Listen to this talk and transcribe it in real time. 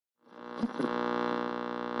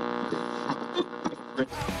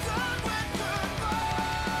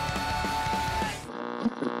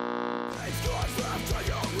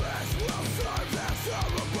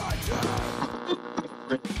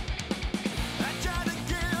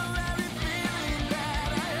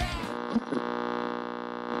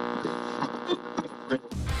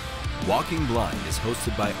Walking Blind is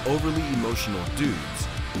hosted by overly emotional dudes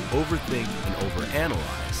who overthink and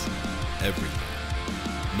overanalyze everything.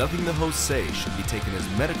 Nothing the hosts say should be taken as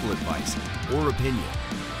medical advice or opinion.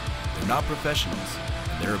 They're not professionals,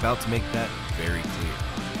 and they're about to make that very clear.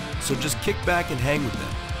 So just kick back and hang with them,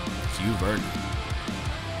 because you've earned it.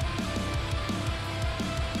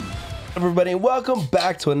 Everybody, and welcome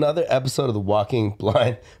back to another episode of the Walking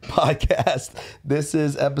Blind podcast. This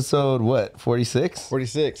is episode what, 46?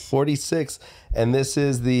 46, and this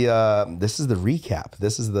is the recap.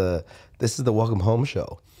 This is the welcome home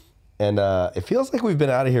show, and it feels like we've been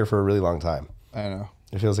out of here for a really long time. I know.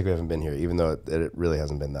 It feels like we haven't been here, even though it really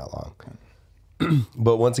hasn't been that long.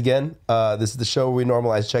 But once again, this is the show where we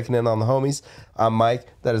normalize checking in on the homies. I'm Mike.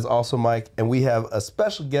 That is also Mike, and we have a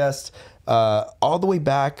special guest all the way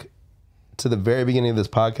back to the very beginning of this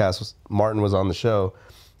podcast. Martin was on the show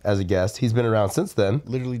as a guest. He's been around since then.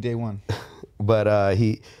 Literally day one. But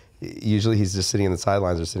he's just sitting in the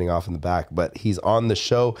sidelines or sitting off in the back. But he's on the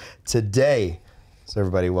show today. So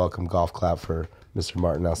everybody, welcome, golf clap for Mr.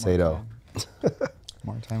 Martin Alcedo.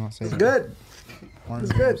 Martin Alcedo. It's good.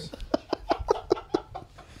 It's good.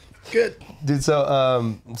 Good. Dude,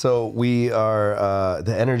 so we are,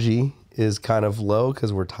 the energy is kind of low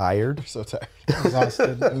because we're tired. We're so tired.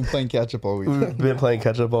 Exhausted. We've been playing catch up all week. We've been playing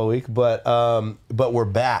catch up all week, but we're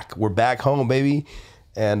back. We're back home, baby.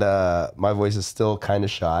 And my voice is still kind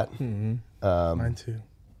of shot. Mm-hmm. Mine too.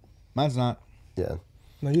 Mine's not. Yeah.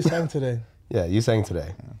 No, you sang today. Yeah, you sang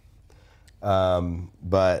today. Yeah.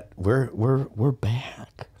 But we're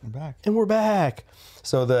back. We're back. And we're back.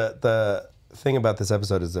 So the thing about this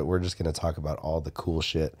episode is that we're just going to talk about all the cool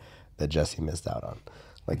shit that Jesse missed out on.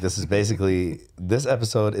 Like, this is basically, this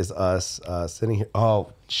episode is us sitting here.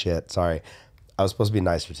 Oh, shit. Sorry. I was supposed to be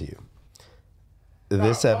nicer to you.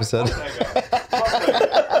 This episode.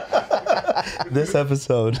 This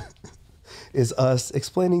episode is us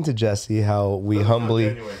explaining to Jesse how we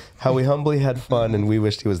humbly had fun and we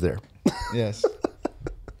wished he was there. Yes.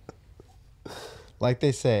 Like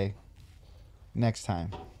they say, next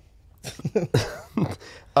time.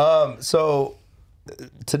 So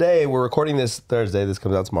today we're recording this Thursday. This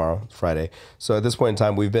comes out tomorrow, Friday. So at this point in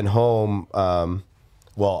time, we've been home.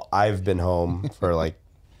 Well, I've been home for like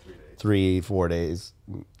 3-4 days,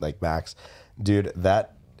 like max. Dude,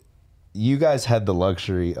 you guys had the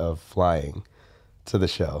luxury of flying to the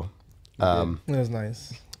show. It was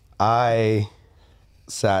nice. I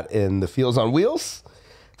sat in the Fields on Wheels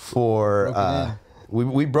for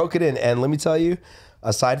we broke it in, and let me tell you,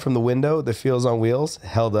 aside from the window, the Fields on Wheels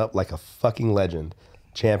held up like a fucking legend.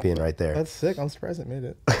 Champion right there. That's sick. I'm surprised it made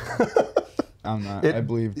it. I'm not. I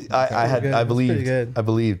believed. I believed. Pretty good. I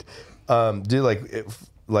believed. Dude,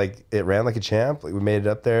 it ran like a champ. Like, we made it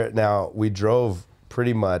up there. Now, we drove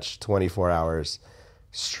pretty much 24 hours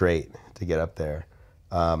straight to get up there,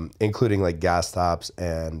 including like gas stops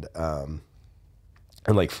and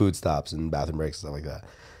like food stops and bathroom breaks and stuff like that.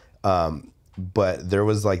 But there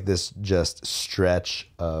was like this just stretch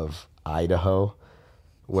of Idaho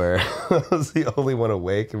where I was the only one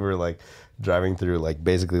awake, and we were like driving through like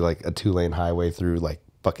basically like a 2-lane highway through like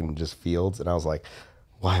fucking just fields, and I was like,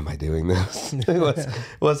 why am I doing this?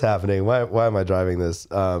 What's happening? Why am I driving this?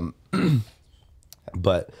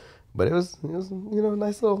 But it was you know, a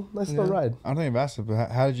nice little ride. I don't think I've asked it, but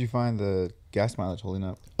how did you find the gas mileage holding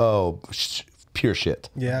up? Oh, pure shit.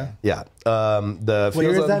 Yeah. Yeah. What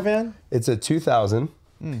year is that van? It's a 2000,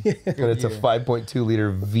 and it's a 5.2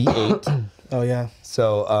 liter V8. Oh yeah.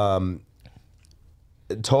 So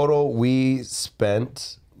total, we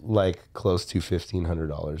spent like close to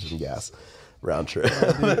 $1,500 in gas round trip.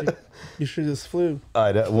 Dude, you should just flew.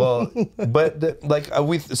 I know. Well, but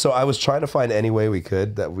so I was trying to find any way we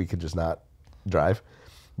could just not drive.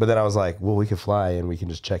 But then I was like, well, we could fly and we can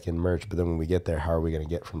just check in merch. But then when we get there, how are we going to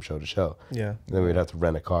get from show to show? Yeah. And then we'd have to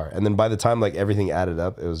rent a car. And then by the time like everything added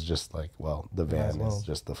up, it was just like, well, the van is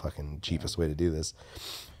just the fucking cheapest way to do this.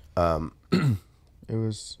 It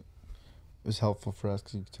was helpful for us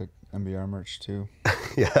because you took NBR merch too.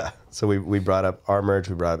 Yeah. So we brought up our merch.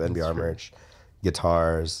 We brought up NBR merch,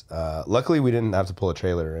 guitars. Luckily, we didn't have to pull a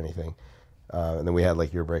trailer or anything. And then we had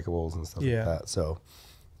like your breakables and stuff like that. So,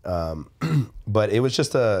 but it was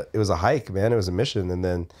just a hike, man. It was a mission. And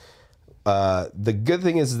then the good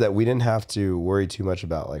thing is that we didn't have to worry too much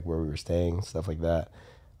about like where we were staying, stuff like that.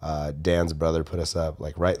 Dan's brother put us up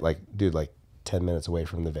like like 10 minutes away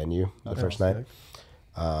from the venue the first night.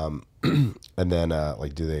 And then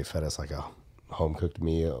like they fed us like a home cooked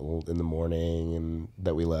meal in the morning and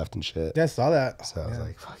that we left and shit. Yeah, I saw that. So I was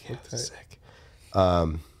like, fuck yeah, this is sick.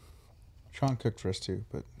 Sean cooked for us too,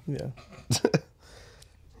 but Yeah.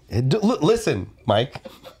 Listen, Mike.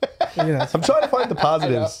 Yeah, I'm trying to find the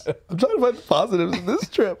positives. I'm trying to find the positives of this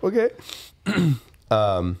trip, okay?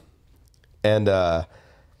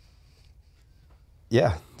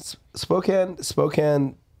 Yeah,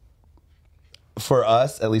 Spokane for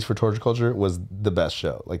us, at least for Torture Culture, was the best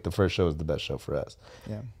show. Like the first show was the best show for us.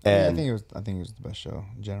 yeah. And I think it was the best show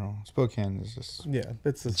in general. Spokane is just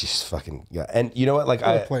it's a just fucking yeah. And you know what? Like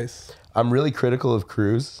place. I'm really critical of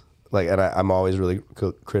crews. Like, and I'm always really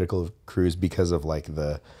critical of crews because of like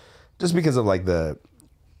the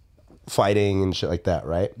fighting and shit like that,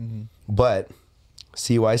 right? Mm-hmm. But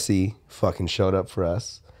CYC fucking showed up for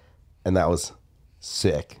us, and that was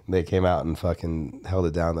sick. They came out and fucking held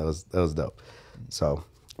it down. That was dope. So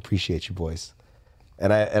appreciate you boys,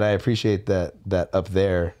 and I appreciate that up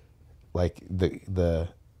there, like the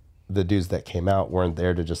dudes that came out weren't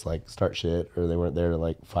there to just like start shit, or they weren't there to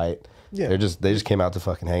like fight. Yeah, they just came out to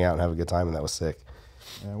fucking hang out and have a good time, and that was sick.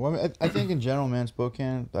 Yeah, well, I think in general, man,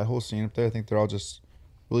 Spokane, that whole scene up there, I think they're all just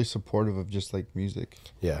really supportive of just like music.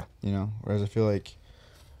 Yeah, you know. Whereas I feel like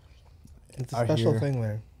it's a special thing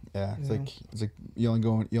there. Yeah, it's like you only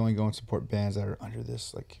go and support bands that are under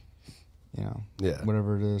this, like, you know,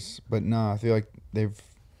 whatever it is. But no, I feel like and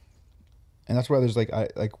that's why there's like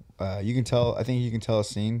you can tell. I think you can tell a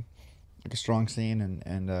scene, like a strong scene,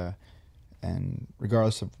 and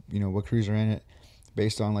regardless of what crews are in it,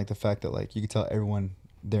 based on like the fact that like you can tell everyone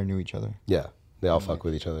there knew each other. Yeah, they all fuck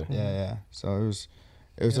with each other. Yeah. So it was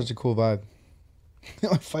such a cool vibe. The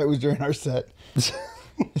only fight was during our set.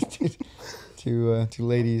 Two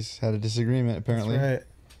ladies had a disagreement apparently.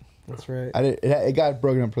 That's right. It got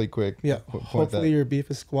broken up pretty quick. Yeah. Hopefully your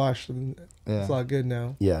beef is squashed and it's all good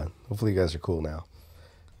now. Yeah. Hopefully you guys are cool now.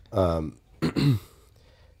 And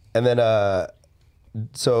then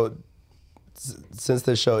so since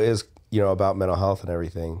this show is about mental health and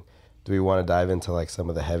everything, do we want to dive into like some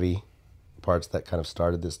of the heavy parts that kind of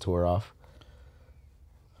started this tour off?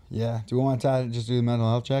 Yeah. Do we want to just do the mental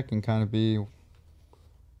health check and kind of be?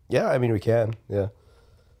 Yeah, I mean we can. Yeah.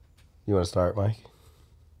 You want to start, Mike?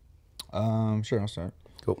 Sure, I'll start.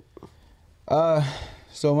 Cool.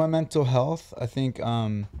 So my mental health, I think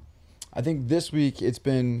this week it's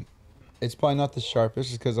probably not the sharpest,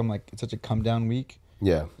 just because I'm like it's such a come down week.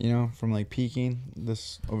 Yeah. From like peaking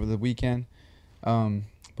this over the weekend,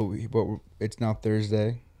 but it's now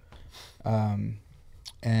Thursday, and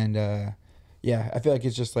I feel like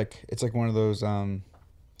it's just like one of those I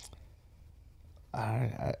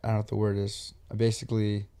don't know what the word is. I'm just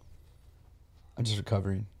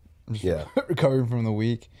recovering. Recovering from the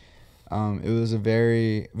week. It was a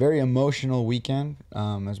very, very emotional weekend,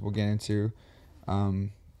 as we'll get into. A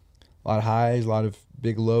lot of highs, a lot of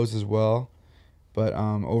big lows as well. But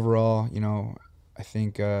overall, I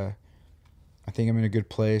think I'm in a good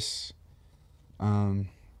place. I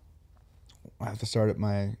have to start up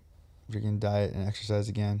my freaking diet and exercise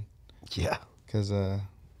again. Yeah. Because I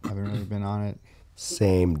haven't really been on it.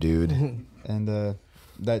 Same, dude. And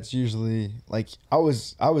that's usually like I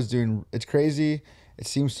was doing. It's crazy. It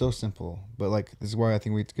seems so simple, but like this is why I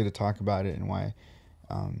think it's good to talk about it, and why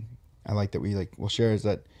I like that we'll share is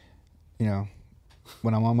that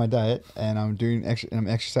when I'm on my diet and I'm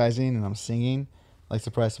exercising and I'm singing, like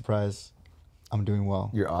surprise, surprise, I'm doing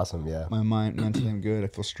well. You're awesome, yeah. My mind, mentally, I'm good. I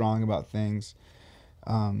feel strong about things.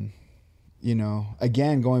 Again,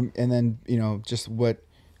 going and then just what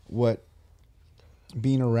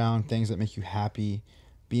being around things that make you happy,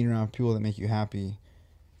 being around people that make you happy.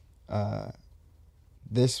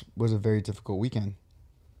 This was a very difficult weekend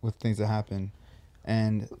with things that happened,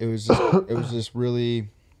 and it was just really,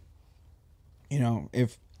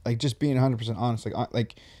 if like just being 100% honest,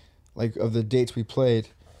 like of the dates we played,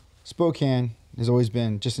 Spokane has always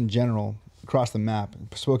been, just in general across the map,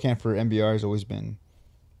 Spokane for MBR has always been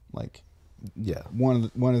like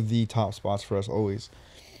one of the top spots for us always.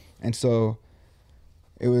 And so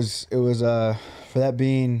it was for that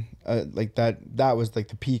being like that was like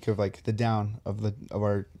the peak of like the down of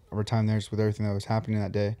our time there, just with everything that was happening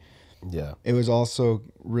that day. Yeah. It was also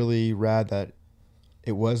really rad that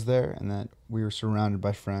it was there and that we were surrounded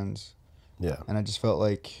by friends. Yeah. And I just felt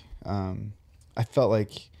like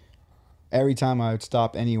every time I would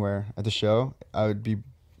stop anywhere at the show, I would be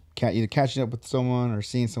either catching up with someone or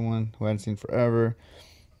seeing someone who I hadn't seen forever,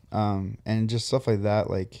 and just stuff like that.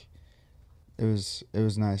 Like it was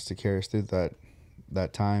nice to carry us through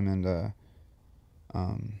that time. And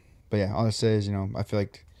but yeah, all I say is, I feel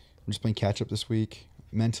like I'm just playing catch up this week.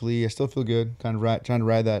 Mentally, I still feel good. Kind of trying to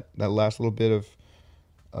ride that last little bit of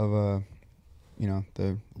the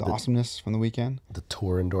awesomeness from the weekend. The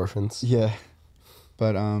tour endorphins. Yeah,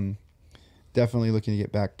 but definitely looking to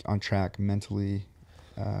get back on track mentally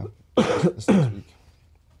this next week.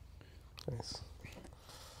 Nice.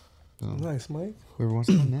 So, Nice, Mike. whoever wants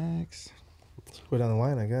to go next. Let's go down the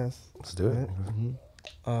line, I guess. Let's do it.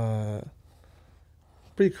 Mm-hmm.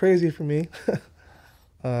 Pretty crazy for me.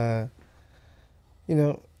 I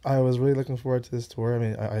was really looking forward to this tour. I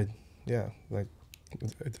mean,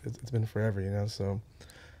 it's been forever, so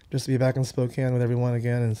just to be back in Spokane with everyone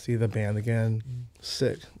again and see the band again,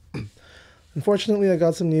 sick. Unfortunately, I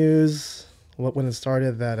got some news when it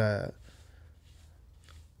started that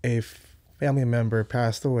a family member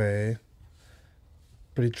passed away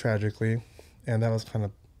pretty tragically, and that was kind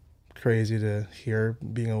of crazy to hear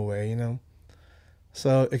being away,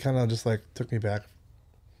 So it kind of just like took me back,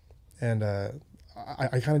 and I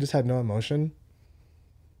kind of just had no emotion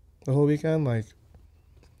the whole weekend. Like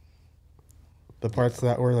the parts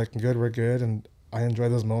that were like good were good, and I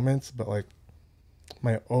enjoyed those moments. But like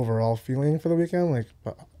my overall feeling for the weekend, like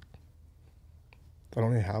I don't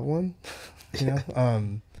really have one,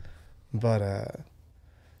 But I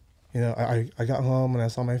got home and I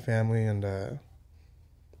saw my family, and it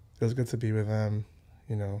was good to be with them,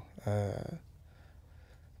 But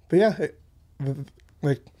yeah,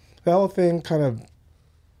 the whole thing kind of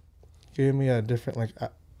gave me a different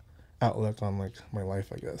outlook on my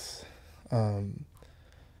life, I guess.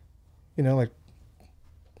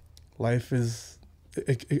 Life is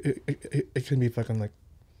it can be fucking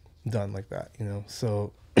done like that,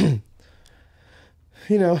 So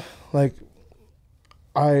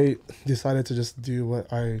I decided to just do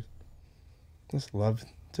what I just love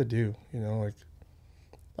to do,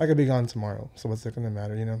 I could be gone tomorrow, so what's it gonna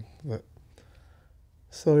matter, But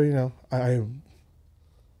so I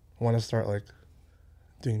want to start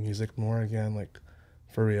doing music more again,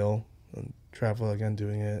 for real, and travel again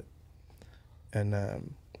doing it. And I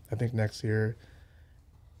think next year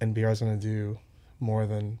NBR is gonna do more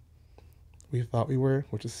than we thought we were,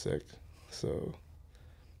 which is sick. So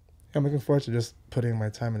I'm looking forward to just putting my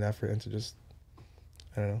time and effort into just,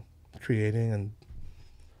 I don't know, creating and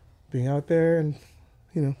being out there and,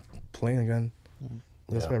 playing again.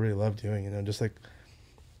 That's what I really love doing, just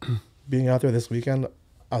being out there this weekend.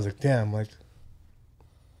 I was like, damn,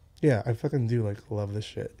 yeah, I fucking do love this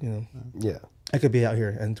shit, Yeah. I could be out here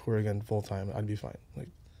and tour again full time. I'd be fine.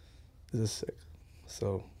 This is sick.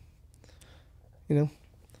 So,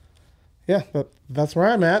 yeah, but that's where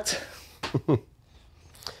I'm at.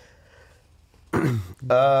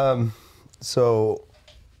 So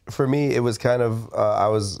for me, it was kind of, I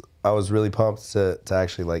was really pumped to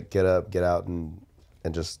actually get out and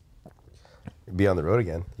just be on the road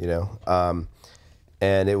again,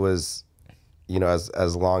 and it was,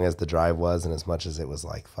 as long as the drive was, and as much as it was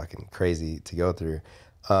fucking crazy to go through,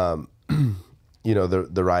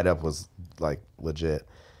 the ride up was legit.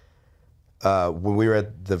 When we were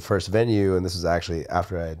at the first venue, and this was actually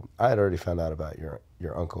after I had already found out about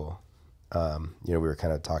your uncle. We were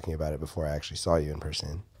kind of talking about it before I actually saw you in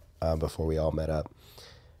person, before we all met up.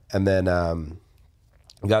 And then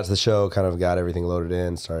got to the show, kind of got everything loaded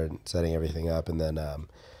in, started setting everything up. And then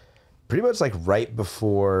pretty much right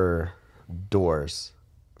before doors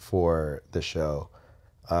for the show,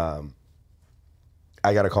 I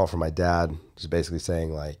got a call from my dad, just basically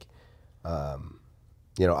saying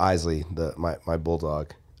Isley, my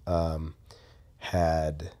bulldog,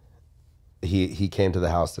 he came to the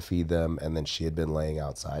house to feed them, and then she had been laying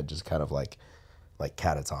outside, just kind of like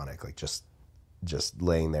catatonic, just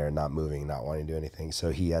laying there and not moving, not wanting to do anything. So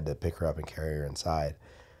he had to pick her up and carry her inside.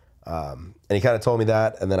 And he kind of told me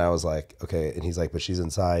that, and then I was like, okay. And he's like, but she's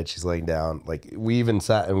inside, she's laying down. We even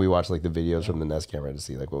sat and we watched the videos from the Nest camera to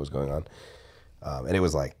see what was going on. And it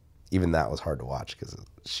was even that was hard to watch because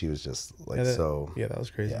she was just so. Yeah, that was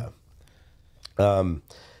crazy. Yeah. And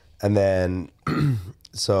then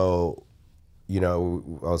so, I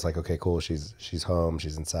was like, okay, cool. She's home.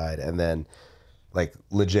 She's inside. And then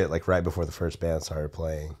legit, right before the first band started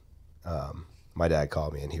playing, my dad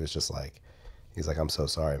called me, and he was just he's like, I'm so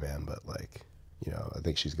sorry, man, but I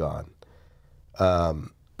think she's gone.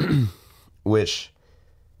 Which,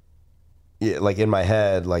 yeah, in my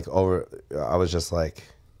head, I was just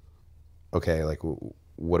okay,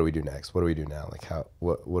 what do we do next? What do we do now?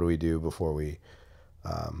 What do we do before we,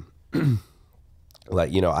 I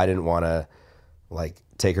didn't want to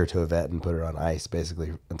take her to a vet and put her on ice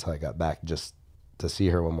basically until I got back, just to see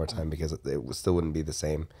her one more time, because it still wouldn't be the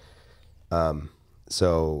same.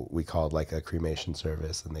 so we called like a cremation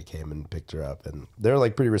service, and they came and picked her up, and they're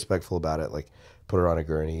like pretty respectful about it. Like put her on a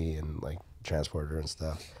gurney and like transport her and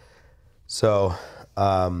stuff. So,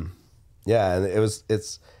 yeah, and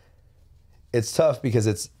it's tough because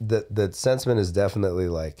it's the sentiment is definitely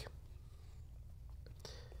like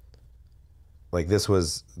this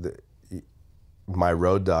was my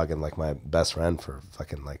road dog and like my best friend for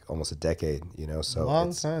fucking like almost a decade, you know. So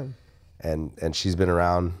long time, and she's been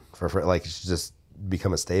around for like she's just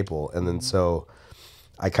become a staple, and then so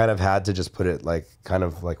I kind of had to just put it like kind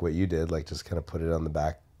of like what you did, like just kind of put it on the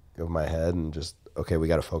back of my head and just, okay, we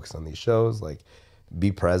got to focus on these shows, like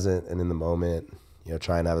be present and in the moment, you know,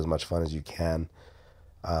 try and have as much fun as you can.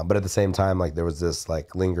 But at the same time, like there was this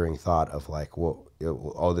like lingering thought of like, well,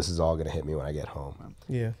 oh, this is all going to hit me when I get home.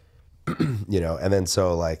 Yeah. You know, and then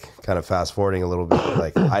so like kind of fast forwarding a little bit,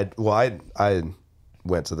 like I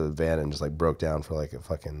went to the van and just like broke down for like a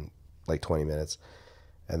fucking like 20 minutes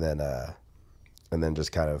and then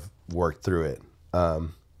just kind of worked through it.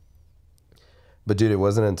 But dude, it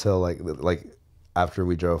wasn't until like after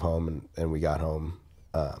we drove home and we got home,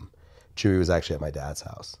 Chewy was actually at my dad's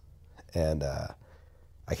house, and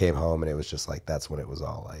I came home and it was just like, that's when it was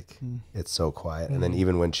all like, it's so quiet. And then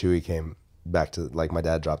even when Chewy came back to, like, my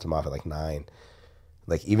dad dropped him off at like 9,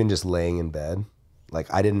 like even just laying in bed,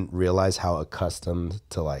 like I didn't realize how accustomed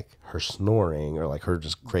to like her snoring or like her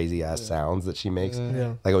just crazy ass sounds that she makes.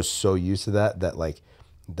 Yeah. Like I was so used to that like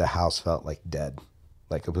the house felt like dead,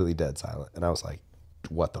 like completely dead silent. And I was like,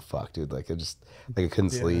 what the fuck, dude? Like I just, like I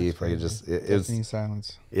couldn't sleep. Like it just, it was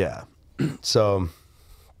silence. Yeah. So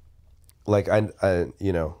like I,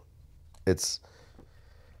 you know, it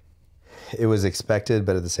was expected,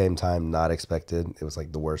 but at the same time, not expected. It was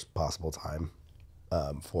like the worst possible time,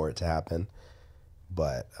 for it to happen.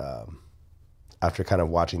 But, after kind of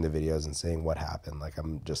watching the videos and seeing what happened, like,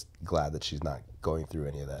 I'm just glad that she's not going through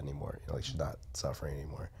any of that anymore. You know, like she's not suffering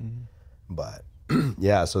anymore. But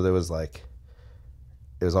yeah, so there was like,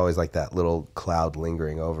 it was always like that little cloud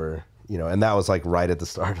lingering over, you know, and that was like right at the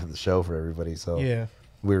start of the show for everybody. So Yeah.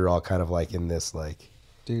 we were all kind of like in this, like,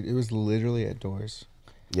 Dude, it was literally at doors.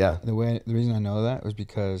 yeah, The reason I know that was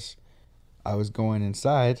because I was going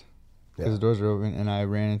inside because the doors were open, and I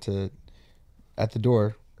ran into at the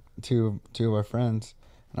door two of our friends,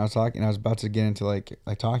 and I was talking. I was about to get into like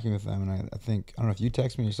talking with them, and I think, I don't know if you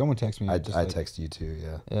text me or someone texted me. I like, text you too.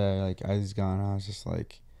 Yeah. Yeah, like I was gone. I was just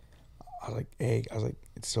like, hey,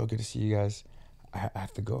 it's so good to see you guys. I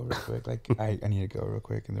have to go real quick. Like I need to go real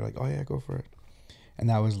quick, and they're like, oh yeah, go for it. And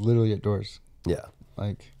that was literally at doors. Yeah.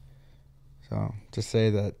 Like, so to say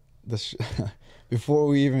that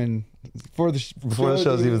before the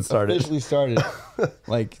show's even started, officially started,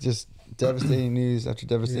 like just devastating news after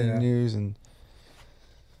devastating news, and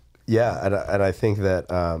and I think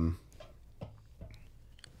that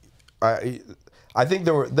I think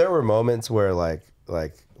there were moments where like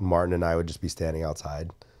Martin and I would just be standing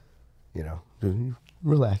outside, you know,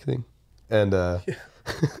 relaxing, and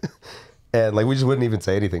and like we just wouldn't even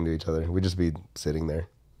say anything to each other. We'd just be sitting there,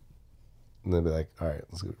 and then be like, all right,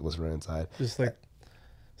 let's run inside. Just like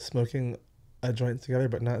smoking a joint together,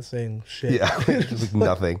 but not saying shit. Yeah, just like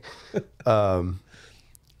nothing.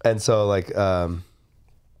 And so like,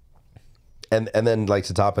 and then like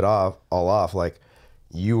to top it all off, like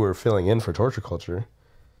you were filling in for Torture Culture.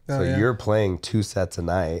 So you're playing 2 sets a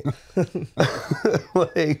night,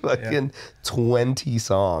 like fucking 20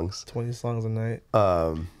 songs. 20 songs a night.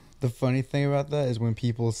 the funny thing about that is when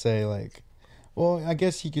people say like, well, I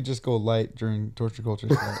guess he could just go light during Torture Culture.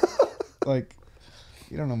 Like,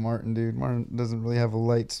 you don't know Martin, dude. Martin doesn't really have a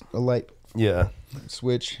light Yeah.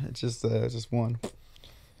 switch. It's just one.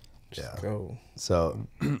 Just go. So,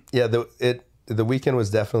 yeah, the weekend was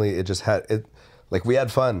definitely, it just had it, like we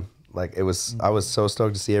had fun. Like it was, I was so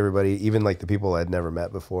stoked to see everybody, even like the people I'd never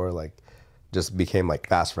met before, like just became like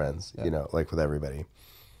fast friends, you know, like with everybody.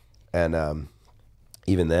 And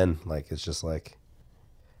even then, like it's just like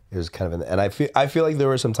it was kind of and I feel like there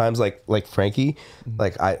were some times like Frankie,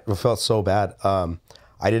 like I felt so bad.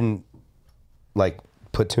 I didn't like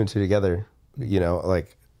put 2 and 2 together, you know,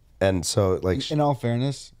 like, and so like in all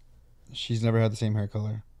fairness, she's never had the same hair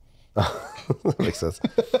color. That makes sense.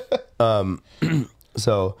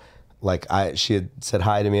 So like she had said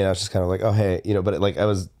hi to me and I was just kind of like, oh hey, you know, but like I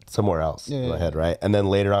was somewhere else in my head, right? And then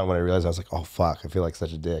later on when I realized, I was like, oh fuck, I feel like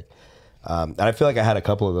such a dick. And I feel like I had a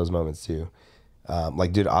couple of those moments too.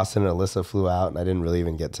 Like dude, Austin and Alyssa flew out and I didn't really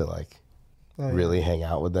even get to like really hang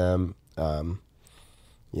out with them.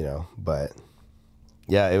 You know, but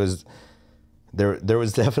yeah, it was there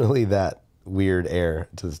was definitely that weird air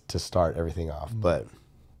to start everything off, but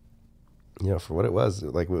you know, for what it was,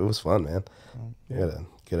 like it was fun, man. We had a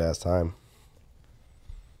good ass time.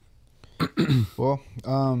 Well,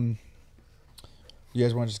 you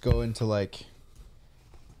guys want to just go into like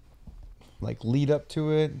lead up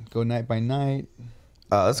to it, go night by night?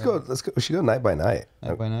 Let's go. We should go night by night.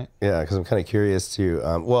 Night by night? Yeah, because I'm kind of curious too.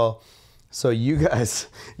 Well, so you guys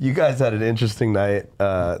had an interesting night,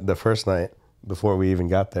 the first night before we even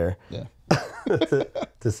got there. Yeah.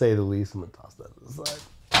 To say the least. I'm gonna toss that to the side.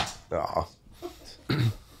 Oh.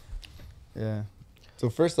 Yeah. So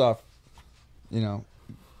first off, you know,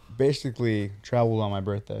 basically traveled on my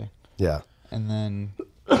birthday, Yeah. and then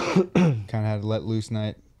kind of had a let loose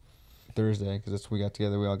night Thursday because that's when we got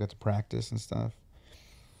together. We all got to practice and stuff.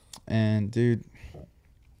 And dude,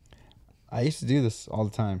 I used to do this all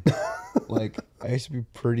the time. Like I used to be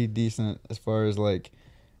pretty decent as far as like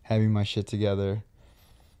having my shit together.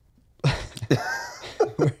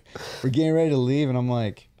 We're getting ready to leave, and I'm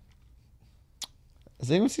like, has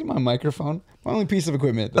anyone seen my microphone? My only piece of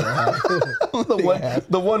equipment that I have.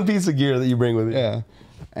 the one piece of gear that you bring with you. Yeah.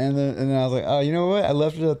 And then I was like, oh, you know what? I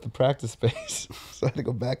left it at the practice space. So I had to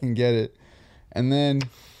go back and get it. And then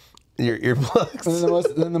Your earplugs.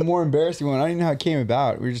 and then the more embarrassing one, I don't even know how it came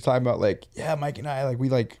about. We were just talking about like, yeah, Mike and I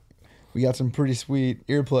we got some pretty sweet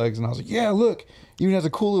earplugs, and I was like, yeah, look, even has a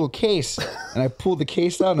cool little case. And I pulled the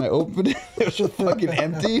case out and I opened it. It was just fucking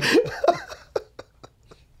empty.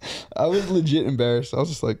 I was legit embarrassed. I was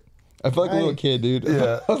just like, I felt like a little kid, dude.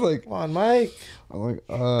 Yeah. I was like, Come on, Mike. I'm like,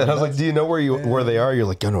 And I was like, do you know where they are? You're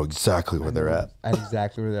like, I know exactly where they're at. I know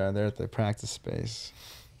exactly where they are. They're at the practice space.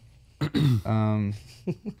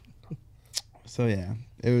 So yeah,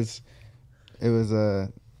 it was I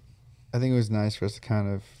think it was nice for us to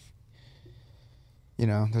kind of, you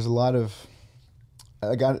know, there's a lot of,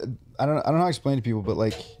 I don't know how to explain to people, but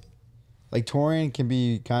like touring can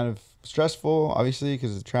be kind of stressful, obviously,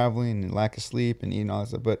 because of traveling and lack of sleep and eating all that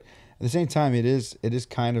stuff. But at the same time, it is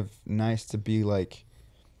kind of nice to be like,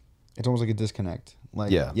 it's almost like a disconnect.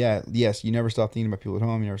 Like, yes, you never stop thinking about people at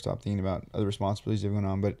home. You never stop thinking about other responsibilities that are going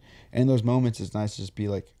on. But in those moments, it's nice to just be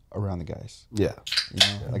like around the guys. Yeah. You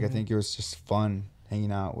know, like I think it was just fun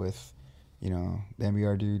hanging out with, you know, the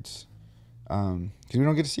MBR dudes. Because we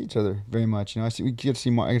don't get to see each other very much. You know, I get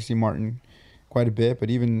to see Martin quite a bit, but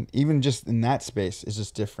even just in that space, it's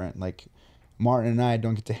just different. Like Martin and I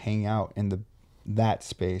don't get to hang out in that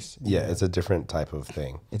space. Yeah, it's a different type of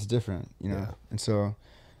thing. It's different, you know. Yeah. And so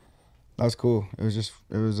that was cool. It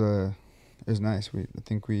was nice. I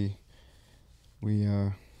think we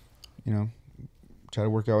you know, try to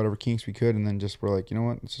work out whatever kinks we could, and then just we're like, you know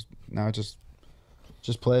what? It's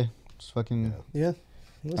just play. Just fucking Yeah.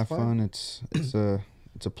 It was have fun. It's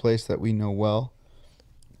a place that we know well,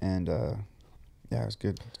 and yeah, it was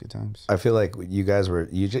good. It's good times. I feel like you guys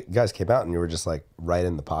came out and you were just like right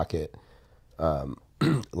in the pocket,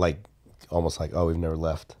 like almost like, oh, we've never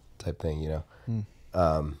left type thing, you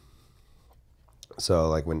know. So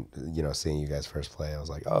like when, you know, seeing you guys first play, I was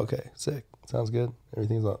like, oh, okay, sick, sounds good,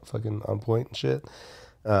 everything's fucking on point and shit.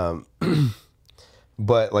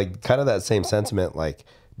 But like kind of that same sentiment, like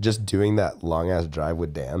just doing that long ass drive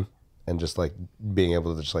with Dan and just like being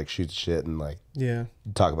able to just like shoot shit and like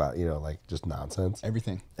talk about, you know, like just nonsense.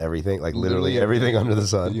 Everything, like literally everything under the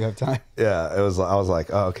sun. Did you have time? Yeah, I was like,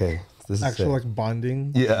 oh, okay, this is actual sick. like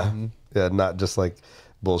bonding. Yeah, yeah, not just like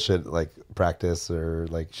bullshit like practice or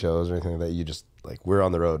like shows or anything like that. You just like, we're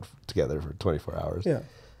on the road together for 24 hours. Yeah.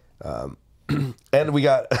 And we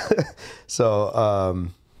got so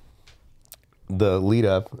the lead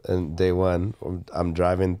up and day one, I'm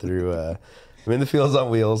driving through. I'm in the Fields on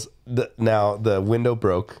Wheels. Now the window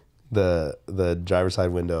broke, the driver's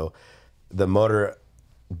side window. The motor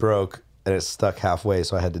broke and it's stuck halfway,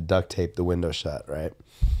 so I had to duct tape the window shut. Right.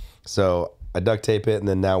 So I duct tape it, and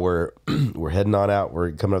then now we're heading on out.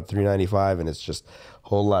 We're coming up 395, and it's just a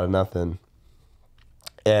whole lot of nothing.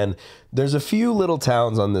 And there's a few little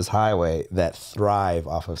towns on this highway that thrive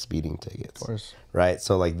off of speeding tickets. Of course. Right?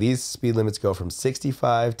 So like these speed limits go from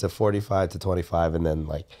 65 to 45 to 25, and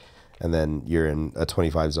then you're in a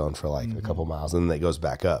 25 zone for like a couple miles, and then it goes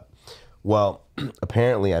back up. Well,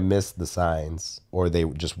 apparently I missed the signs, or they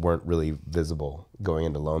just weren't really visible going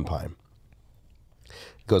into Lone Pine.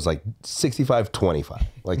 It goes like 65, 25,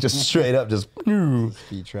 like just straight up, just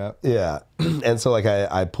Speed trap. yeah. And so like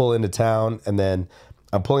I pull into town, and then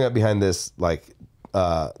I'm pulling up behind this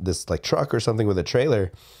truck or something with a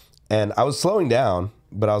trailer, and I was slowing down,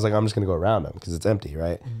 but I was like, I'm just gonna go around them because it's empty,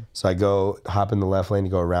 right? So I go hop in the left lane to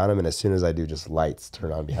go around them, and as soon as I do, just lights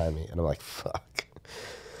turn on behind me, and I'm like, fuck.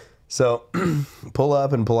 So pull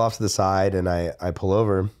up and pull off to the side, and I pull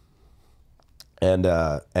over, and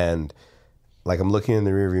like I'm looking in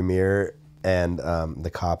the rearview mirror, and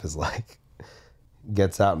the cop is like,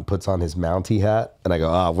 gets out and puts on his Mountie hat, and I go,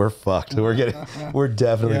 "Oh, we're fucked. We're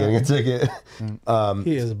definitely getting a ticket."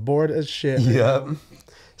 He is bored as shit. Yep.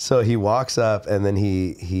 So he walks up, and then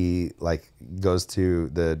he like goes to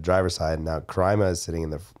the driver's side. Now Karima is sitting in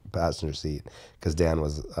the passenger seat because Dan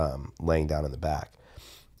was laying down in the back,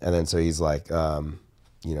 and then so he's like, you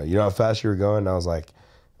know how fast you were going? And I was like.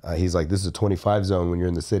 He's like, this is a 25 zone when you're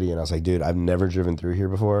in the city. And I was like, dude, I've never driven through here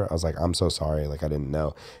before. I was like, I'm so sorry. Like, I didn't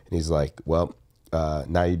know. And he's like, well,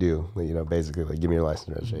 now you do. You know, basically, like, give me your license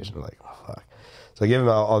and registration. I'm like, oh, fuck. So I give him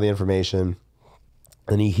all the information.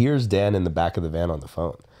 And he hears Dan in the back of the van on the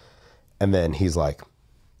phone. And then he's like,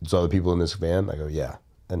 there's other people in this van? I go, yeah.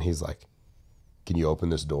 And he's like, can you open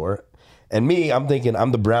this door? And me, I'm thinking,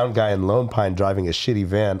 I'm the brown guy in Lone Pine driving a shitty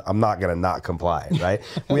van. I'm not going to not comply, right?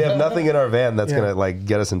 We have nothing in our van that's going to like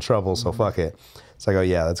get us in trouble, so fuck it. So I go,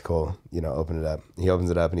 yeah, that's cool. You know, open it up. He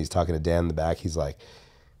opens it up and he's talking to Dan in the back. He's like,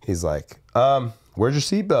 where's your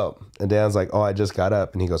seatbelt? And Dan's like, oh, I just got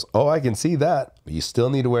up. And he goes, oh, I can see that, but you still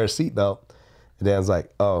need to wear a seatbelt. And Dan's like,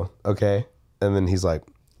 oh, okay. And then he's like,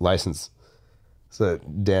 license. So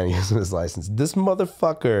Dan gives him his license. This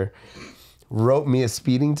motherfucker wrote me a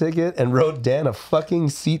speeding ticket and wrote Dan a fucking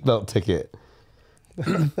seatbelt ticket.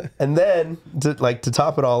 And then to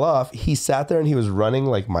top it all off, he sat there and he was running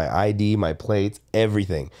like my ID, my plates,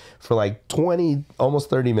 everything for like 20, almost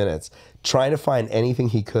 30 minutes, trying to find anything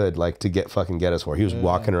he could like to get us for. He was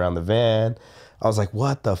walking around the van. I was like,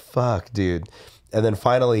 what the fuck, dude? And then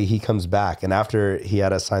finally he comes back, and after he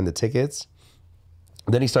had us sign the tickets,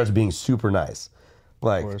 then he starts being super nice.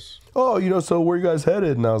 Like, oh, you know, so where you guys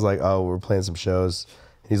headed? And I was like, oh, we're playing some shows.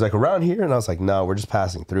 He's like, around here? And I was like, no, we're just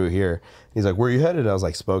passing through here. He's like, where are you headed? And I was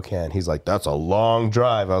like, Spokane. He's like, that's a long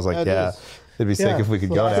drive. I was like, yeah, it'd be sick if we could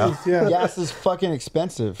go now. Gas is fucking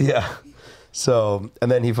expensive. Yeah. So, and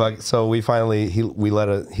then he let us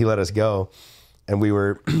go, and we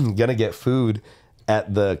were gonna get food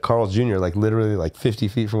at the Carl's Jr., like literally like 50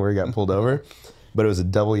 feet from where he got pulled over, but it was a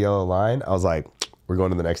double yellow line. I was like, we're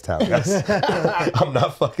going to the next town, guys. I'm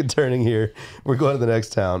not fucking turning here. We're going to the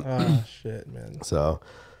next town. Oh, shit, man. So,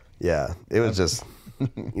 yeah, it was just,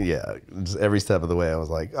 just every step of the way I was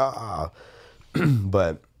like, ah.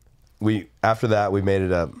 But after that, we made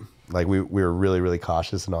it up. Like, we were really, really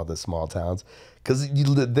cautious in all the small towns. Because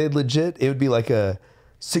they legit, it would be like a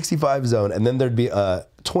 65 zone, and then there'd be a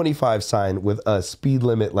 25 sign with a speed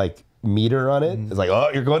limit, like, meter on it. It's like,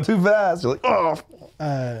 oh, you're going too fast. You're like, oh.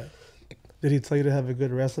 Did he tell you to have a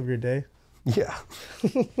good rest of your day? Yeah.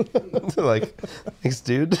 Like, thanks,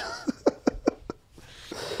 dude.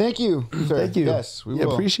 Thank you. Sir. Thank you. Yes, we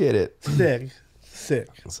will. Appreciate it. Sick.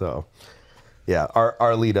 So, yeah,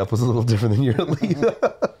 our lead up was a little different than your lead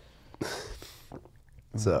up.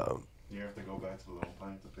 So. You have to go back to the Lone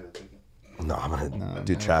Pine to pay a ticket? No, I'm going to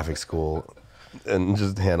do traffic school and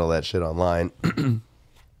just handle that shit online.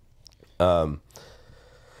 But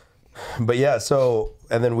yeah, so,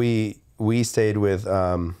 and then we stayed with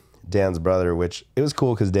Dan's brother, which it was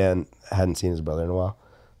cool because Dan hadn't seen his brother in a while.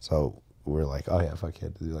 So we're like, oh yeah, fuck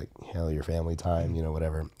it. Like, handle your family time, you know,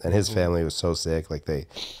 whatever. And his family was so sick. Like they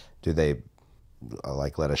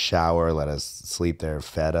like let us shower, let us sleep there,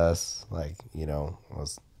 fed us. Like, you know, I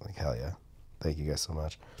was like, hell yeah. Thank you guys so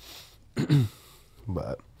much.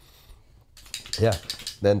 But yeah,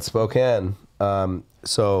 then Spokane.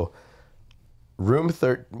 So Room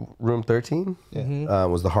 13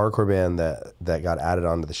 was the hardcore band that got added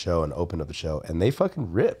onto the show and opened up the show, and they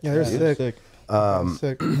fucking ripped. Yeah, they're sick. Sick. I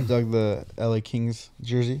dug the LA Kings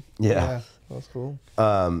jersey. Yeah, that's cool.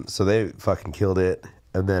 So they fucking killed it,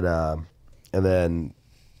 and then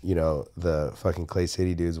you know the fucking Clay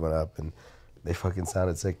City dudes went up and they fucking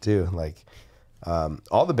sounded sick too. Like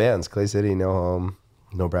all the bands, Clay City, No Home,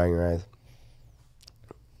 No Bragging Rights.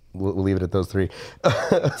 We'll leave it at those three.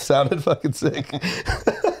 Sounded fucking sick.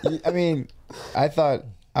 I mean, I thought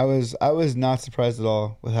I was not surprised at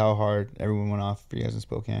all with how hard everyone went off for you guys in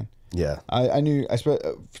Spokane. Yeah, I knew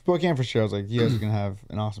Spokane for sure. I was like, you guys are gonna have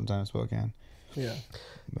an awesome time in Spokane. Yeah,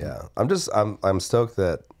 yeah. I'm stoked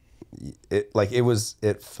that it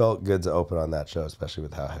felt good to open on that show, especially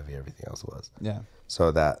with how heavy everything else was. Yeah.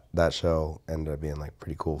 So that show ended up being like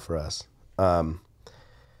pretty cool for us.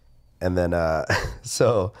 And then, there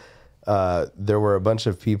were a bunch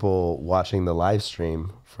of people watching the live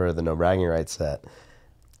stream for the No Bragging Rights set.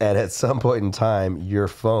 And at some point in time, your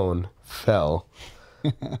phone fell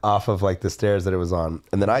off of like the stairs that it was on.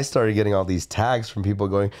 And then I started getting all these tags from people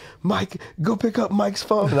going, Mike, go pick up Mike's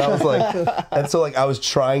phone. And I was like, and so like I was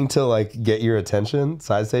trying to like get your attention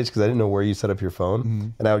side stage because I didn't know where you set up your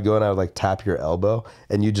phone. And I would go and I would like tap your elbow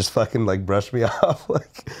and you just fucking like brush me off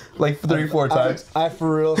like 3-4 times. I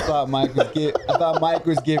for real thought Mike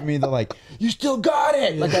was giving me the like, you still got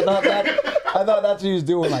it. Like I thought that's what he was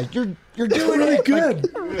doing. Like you're doing Really it. good.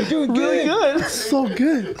 Like, you're doing Really good. So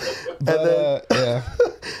good. But, yeah.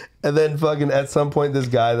 And then fucking at some point, this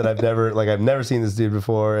guy that I've never seen this dude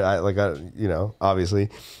before. Obviously,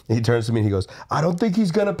 he turns to me and he goes, "I don't think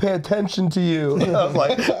he's gonna pay attention to you." And I was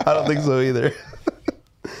like, "I don't think so either."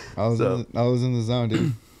 I was in the zone,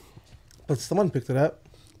 dude. But someone picked it up.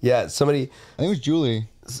 Yeah, I think it was Julie.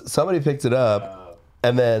 somebody picked it up,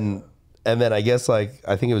 and then I guess I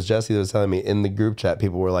think it was Jesse that was telling me in the group chat.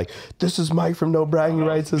 People were like, "This is Mike from No Bragging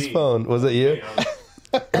Rights' his phone." Was it you?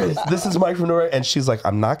 This is Mike from No Bragging, and she's like,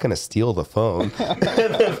 "I'm not gonna steal the phone," and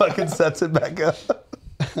then fucking sets it back up.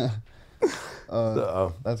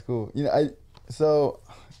 That's cool. I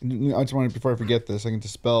just wanted, before I forget this, I can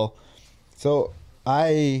dispel. So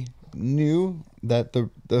I knew that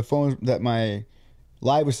the phone, that my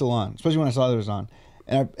live was still on, especially when I saw that it was on,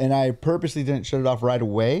 and I purposely didn't shut it off right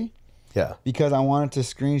away. Yeah. Because I wanted to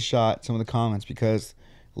screenshot some of the comments, because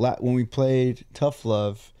when we played Tough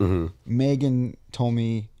Love, Megan told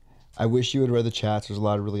me, "I wish you would have read the chats. There's a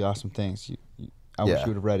lot of really awesome things. I wish you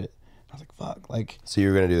would have read it." I was like, "Fuck!" Like, so you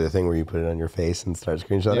were gonna do the thing where you put it on your face and start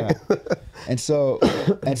screenshotting? yeah. and so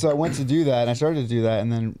I went to do that, and I started to do that,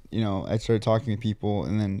 and then I started talking to people,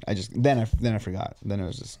 and then I forgot. Then it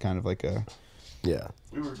was just kind of like a Yeah.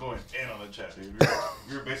 We were going in on the chat, dude.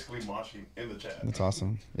 We were basically moshing in the chat. That's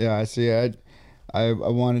awesome. Yeah, I see. I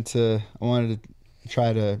wanted to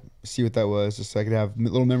try to see what that was, just so I could have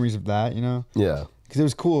little memories of that, Yeah. because it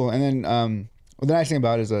was cool. And then the nice thing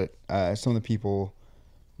about it is that some of the people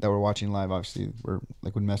that were watching live obviously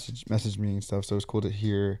would message me and stuff. So it was cool to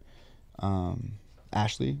hear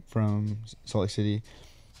Ashley from Salt Lake City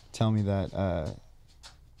tell me that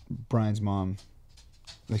Brian's mom,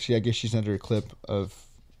 I guess she sent her a clip of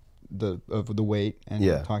the weight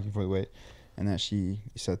and talking for the weight, and that she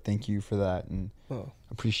said thank you for that and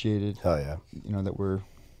appreciated. Oh yeah. That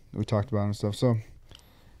we talked about and stuff. So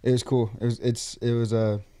it was cool. It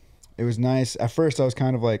was nice. At first I was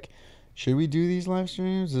kind of like, should we do these live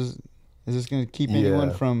streams? Is this going to keep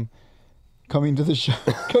anyone from coming to the show?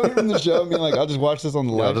 Coming from the show and being like, I'll just watch this on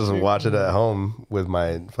the live I'll just stream. watch it at home with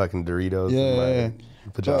my fucking Doritos and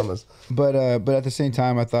my pajamas. But at the same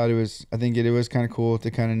time, I think it was kind of cool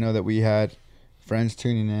to kind of know that we had friends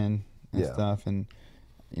tuning in and stuff. And,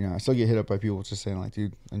 I still get hit up by people just saying like,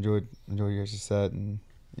 dude, enjoy your guys' set and,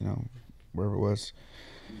 wherever it was.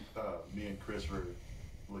 Me and Chris were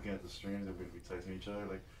looking at the streams and we'd be texting each other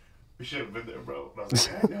like, we should have been there, bro. And I was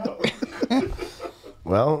like, yeah,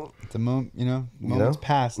 Well, the moment's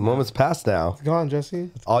passed. The moment's passed now. Go on, Jesse.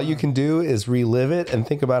 All you can do is relive it and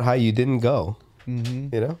think about how you didn't go. Mm-hmm.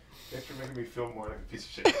 Thanks for making me feel more like a piece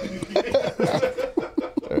of shit.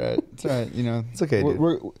 All right. It's all right. It's okay, dude.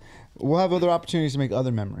 We'll have other opportunities to make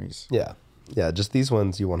other memories. Yeah. Yeah, just these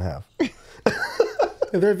ones you won't have. Yeah,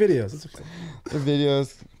 they're videos. It's okay. The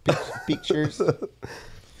videos, pictures.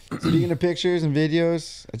 Speaking of pictures and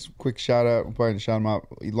videos, it's a quick shout out. We're probably going to shout them out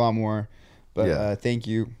a lot more. But thank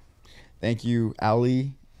you. Thank you,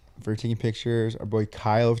 Ali, for taking pictures. Our boy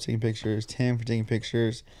Kyle for taking pictures. Tim for taking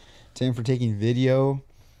pictures. Tim for taking video.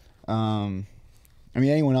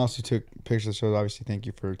 Anyone else who took pictures of the show, obviously thank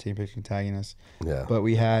you for taking pictures and tagging us. Yeah. But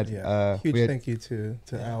we had... huge thank you to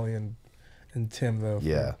Ali and Tim, though,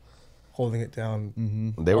 for holding it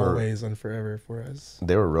down They were always and forever for us.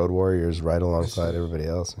 They were road warriors right alongside everybody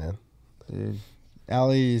else, man. Dude,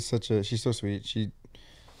 Ali is she's so sweet. She's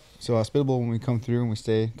so hospitable when we come through and we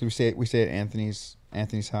stay. Cause we stay at Anthony's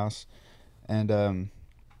house, and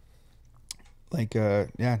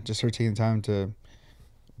just her taking the time to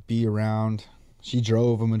be around. She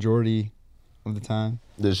drove a majority of the time.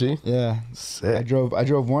 Did she? Yeah, Sick. I drove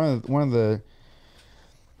one of the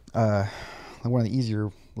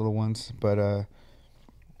easier little ones, but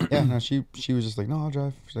she was just like, no, I'll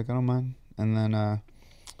drive. She's like, I don't mind. And then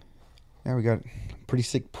we got pretty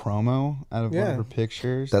sick promo out of one of her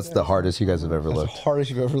pictures. That's the hardest you guys have ever looked. The hardest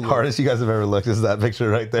you've ever looked. Hardest you guys have ever looked is that picture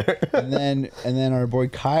right there. and then our boy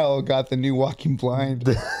Kyle got the new Walking Blind.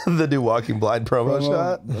 The new Walking Blind promo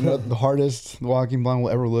shot. The hardest Walking Blind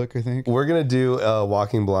will ever look, I think. We're gonna do a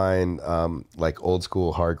Walking Blind like old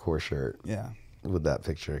school hardcore shirt. Yeah. With that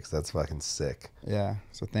picture, because that's fucking sick. Yeah.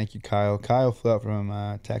 So thank you, Kyle. Kyle flew out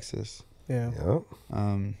from Texas. Yeah. Yep.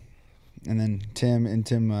 And then Tim,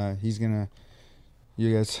 he's gonna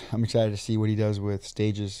you guys, I'm excited to see what he does with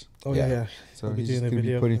stages. Oh Yeah. yeah. So He'll be he's doing just a gonna be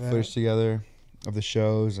video putting for that. footage together of the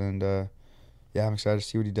shows, and yeah, I'm excited to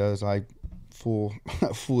see what he does. I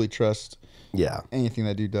fully trust Yeah. anything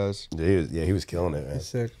that dude does. He was killing it, man. He's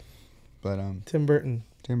sick. But Tim Burton.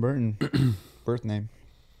 Tim Burton, birth name,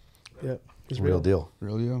 Yep. He's Real deal.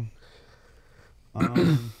 real deal.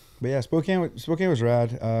 But yeah, Spokane was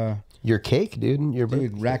rad. Your cake, dude. Your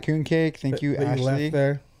Dude, birthday raccoon cake. Thank you, But Ashley. left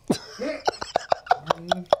there.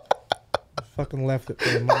 Fucking left it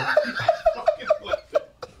there, Mark.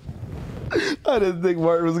 cake. I didn't think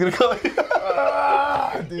Martin was gonna call you.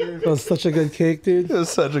 It was such a good cake, dude. It was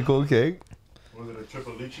such a cool cake. Was it a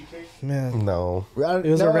triple lychee cake? Man. No. It was a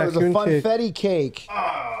it was a raccoon cake. funfetti cake.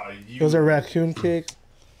 Ah, you. It was a raccoon cake.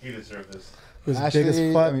 You deserve this. It was Ashley, big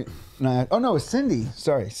as fuck. I mean, no, oh no, it's Cindy.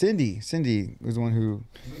 Sorry, Cindy. Cindy was the one who.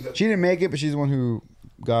 She didn't make it, but she's the one who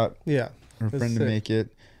got Yeah. her That's friend to sick. make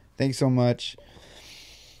it. Thanks so much.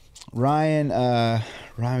 Ryan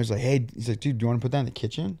was like, hey, he's like, dude, do you want to put that in the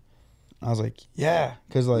kitchen? I was like, yeah,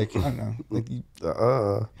 because like, I don't know, like,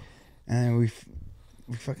 and we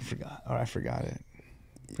fucking forgot. Oh, I forgot it.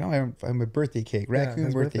 I forgot my birthday cake, raccoon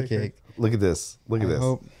his birthday birthday cake. Look at this. Look at I this.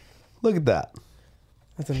 hope- Look at that.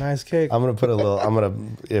 That's a nice cake. I'm gonna put a little.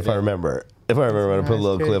 If I remember, I'm gonna put a nice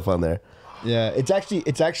little cake. clip on there. Yeah, it's actually a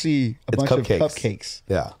It's bunch cupcakes. of cupcakes,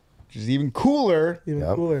 Yeah. which is even cooler. Even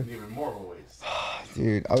Yep. cooler. Even more of a waste.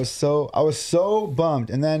 Dude, I was so bummed,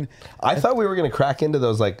 and then I thought we were gonna crack into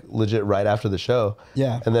those like legit right after the show.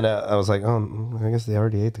 Yeah. And then I was like, oh, I guess they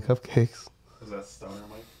already ate the cupcakes. Is that stoner,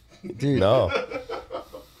 Mike? dude, No.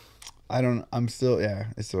 I'm still, yeah,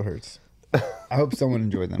 it still hurts. I hope someone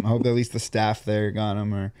enjoyed them. I hope at least the staff there got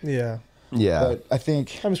them, or Yeah. Yeah. but I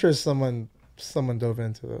think I'm sure someone dove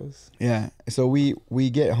into those. yeah. So we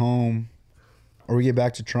get home, or we get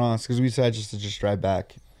back to Toronto because we decided just to drive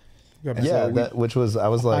back. Got back Yeah. at Which was I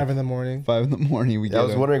was 5 like, in the morning. 5 in the morning. We I get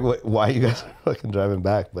was up. wondering why you guys are fucking driving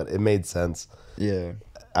back, but it made sense Yeah,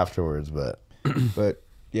 afterwards. But but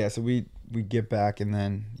yeah. So we get back, and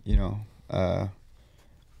then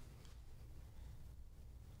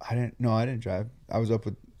I didn't drive. I was up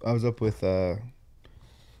with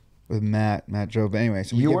Matt. Matt drove. But anyway,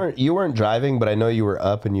 so you weren't driving, but I know you were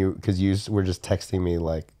up, and because you were just texting me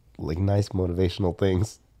like nice motivational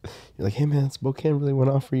things. You're like, hey man, Spokane really went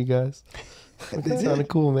off for you guys. It sounded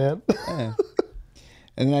cool, man. Yeah.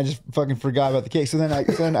 And then I just fucking forgot about the cake. So then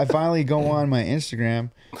I finally go on my Instagram,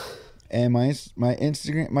 and my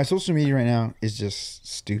social media right now is just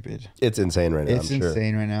stupid. It's insane right now. It's I'm sure.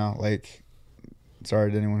 insane right now. Like,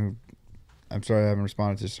 sorry to anyone I'm sorry I haven't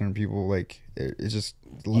responded to certain people. Like, it's just.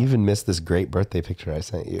 You even missed this great birthday picture I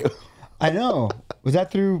sent you. I know. Was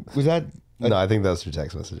that? No, I think that was through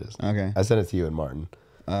text messages. Okay. I sent it to you and Martin.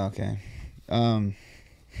 Okay.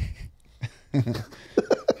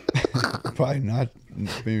 Probably not.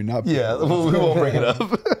 Maybe not. Yeah, we won't bring it up.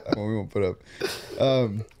 We won't put up.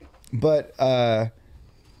 But and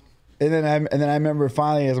then I remember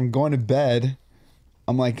finally as I'm going to bed,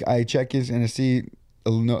 I'm like I check his and I see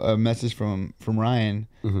a message from Ryan.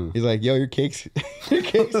 Mm-hmm. He's like, "Yo, your cake's here.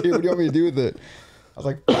 What do you want me to do with it?" I was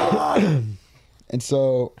like, and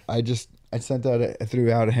so I sent out I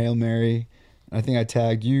threw out a Hail Mary. I think I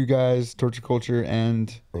tagged you guys, Torture Culture, and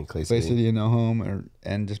Clay Clay City. City and No Home,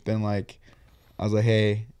 and just been like, I was like,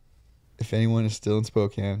 hey, if anyone is still in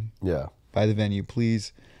Spokane, Yeah. by the venue,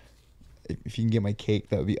 please, if you can get my cake,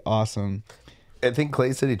 that would be awesome. I think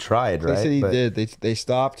Clay City tried, right? Clay City But- did. They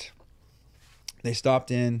stopped. They stopped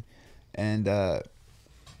in, and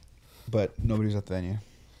but nobody was at the venue,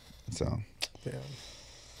 so Yeah.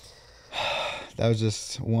 that was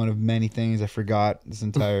just one of many things I forgot.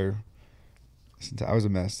 I was a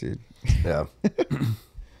mess, dude. Yeah.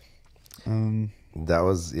 That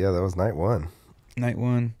was night one. Night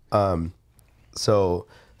one. So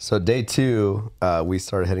day two, we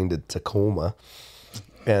started heading to Tacoma,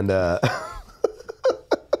 and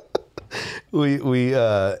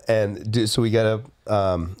so we got up,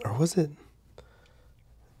 or was it?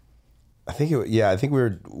 I think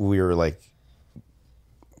we were like,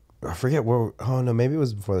 I forget where. Oh no, maybe it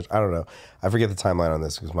was before. I don't know. I forget the timeline on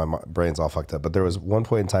this because my brain's all fucked up. But there was one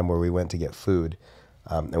point in time where we went to get food,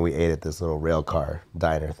 and we ate at this little rail car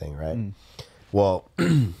diner thing, right? Well,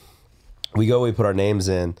 we put our names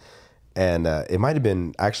in, and it might have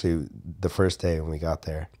been actually the first day when we got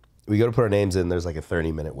there. We go to put our names in. There's like a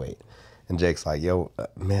 30-minute wait, and Jake's like, "Yo,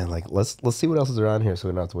 man, like let's see what else is around here, so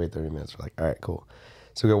we don't have to wait 30 minutes." We're like, "All right, cool."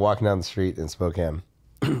 So we go walking down the street in Spokane.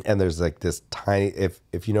 And there's like this tiny, if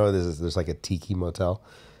you know what this is, there's like a tiki motel,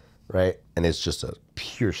 right? And it's just a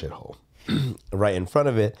pure shithole. Right in front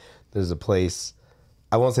of it, there's a place.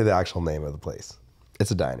 I won't say the actual name of the place.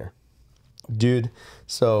 It's a diner. Dude,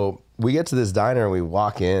 so we get to this diner and we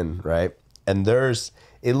walk in, right? And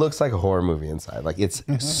it looks like a horror movie inside. Like it's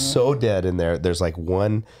so dead in there. There's like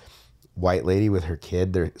one white lady with her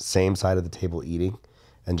kid. They're same side of the table eating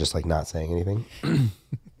and just like not saying anything. And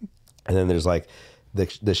then there's like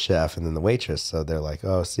the chef and then the waitress. So they're like,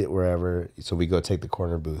 oh, sit wherever. So we go take the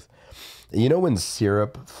corner booth. You know when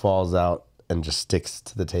syrup falls out and just sticks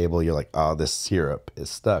to the table, you're like, oh, this syrup is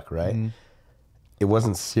stuck, right? Mm-hmm. It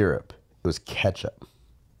wasn't syrup. It was ketchup.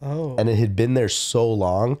 Oh. And it had been there so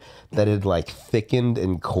long that it like thickened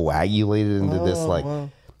and coagulated into this like... Wow.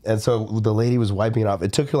 And so the lady was wiping it off.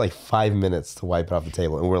 It took her like 5 minutes to wipe it off the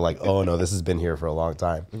table. And we're like, oh no, this has been here for a long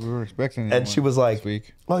time. We were expecting it. And she was like,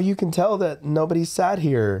 oh, you can tell that nobody sat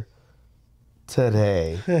here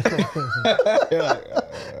today. And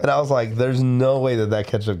I was like, there's no way that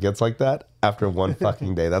ketchup gets like that after one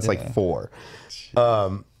fucking day. That's like 4.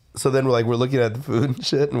 So then we're looking at the food and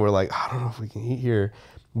shit, and we're like, I don't know if we can eat here.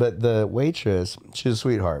 But the waitress, she was a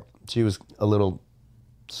sweetheart. She was a little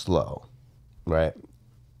slow, right?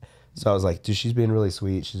 So I was like, dude, she's being really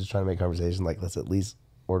sweet. She's just trying to make conversation. Like, let's at least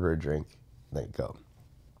order a drink, then go.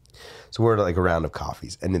 So we ordered like a round of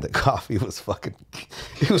coffees, and then the coffee was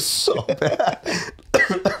it was so bad.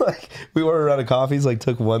 Like we ordered a round of coffees, like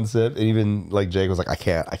took one sip, and even like Jake was like, I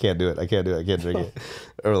can't do it, I can't drink it.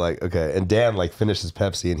 Or like, okay. And Dan like finished his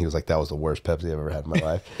Pepsi, and he was like, that was the worst Pepsi I've ever had in my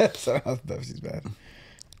life. So Pepsi's bad.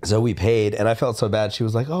 So we paid, and I felt so bad. She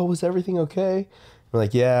was like, oh, was everything okay? We're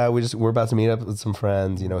like, yeah, we're about to meet up with some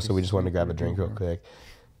friends, so we just wanted to grab a drink real quick.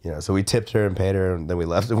 So we tipped her and paid her, and then we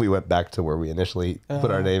left, and we went back to where we initially put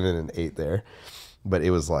our name in and ate there. But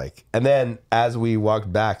it was like, and then as we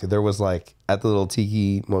walked back, there was like at the little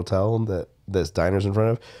tiki motel that this diner's in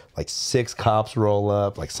front of, like 6 cops roll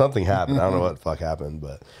up, like something happened. I don't know what the fuck happened,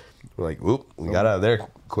 but we're like, whoop, we got out of there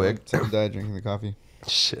quick. Someone died drinking the coffee.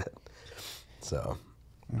 Shit. So,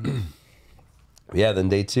 yeah. Then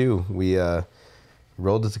day 2, we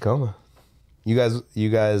rolled to Tacoma. You guys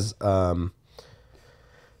were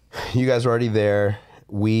already there.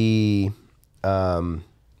 We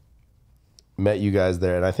met you guys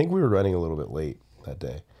there, and I think we were running a little bit late that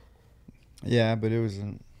day. Yeah, but it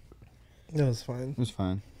wasn't. It was fine. It was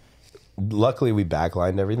fine. Luckily, we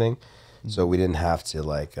backlined everything, so we didn't have to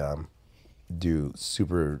like do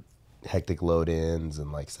super hectic load-ins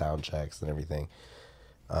and like sound checks and everything.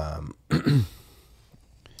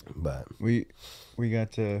 But we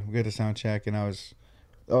got to sound check, and I was.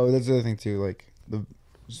 Oh, that's the other thing too. Like the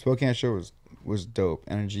Spokane show was dope.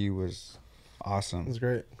 Energy was awesome. It was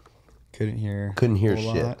great. Couldn't hear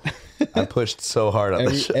shit. I pushed so hard on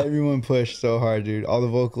the show. Everyone pushed so hard, dude. All the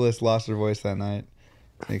vocalists lost their voice that night,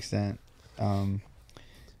 to an extent. And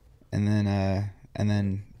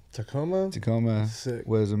then Tacoma Sick.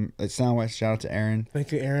 Was a sound wise. Shout out to Aaron.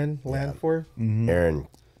 Thank you, Aaron. Landfor. Mm-hmm. Aaron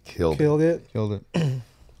killed it.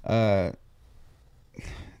 That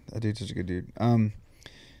dude's such a good dude. And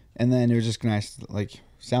then it was just nice, like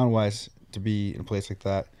sound wise, to be in a place like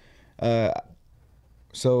that.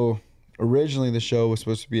 So originally the show was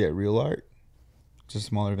supposed to be at Real Art, just a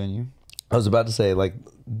smaller venue. I was about to say, like,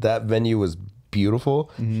 that venue was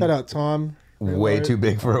beautiful. Mm-hmm. Shout out Tom. Way too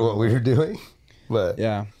big for what we were doing, but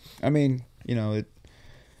yeah, I mean,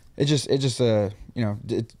 it's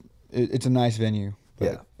a nice venue. But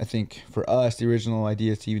yeah, I think for us, the original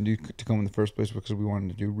idea is to even do Tacoma in the first place because we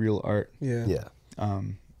wanted to do Real Art. Yeah.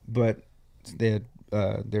 But they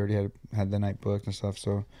already had the night booked and stuff,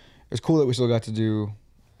 so it was cool that we still got to do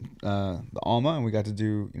the Alma, and we got to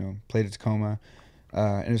do play to Tacoma,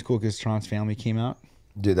 and it was cool because Tron's family came out.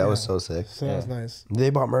 Dude, that was so sick. So that was nice. They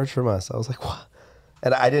bought merch from us. I was like, what?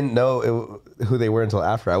 And I didn't know who they were until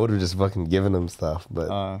after. I would have just fucking given them stuff,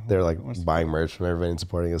 but they're like buying merch from everybody and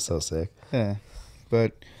supporting us. So sick. Yeah,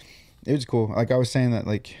 but it was cool. Like I was saying that,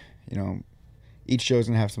 like each show's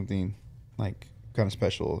gonna have something like kind of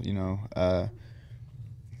special.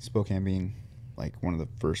 Spokane being like one of the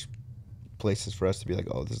first places for us to be like,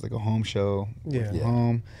 oh, this is like a home show. Yeah.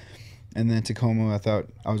 Home. And then Tacoma,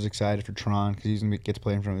 I was excited for Tron because he's gonna get to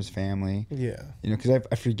play in front of his family. Yeah. Because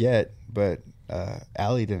I forget, but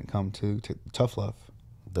Allie didn't come to Tough Love.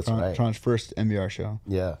 That's right. Tron's first MBR show.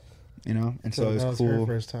 Yeah. And so it was cool. Her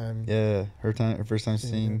first time. Yeah, her first time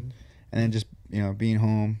seeing, and then just being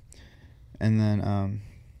home, and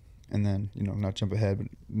then not jump ahead, but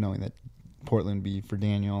knowing that Portland would be for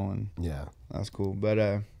Daniel, and yeah, that was cool.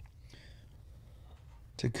 But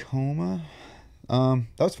Tacoma, that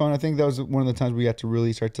was fun. I think that was one of the times we got to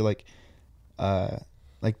really start to I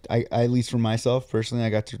at least for myself personally, I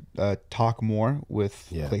got to talk more with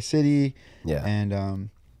Clay City, and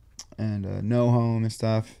No Home and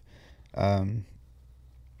stuff.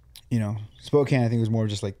 you know, Spokane I think was more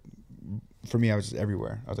just like, for me I was just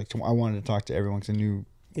everywhere. I was like, I wanted to talk to everyone because I knew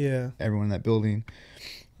everyone in that building.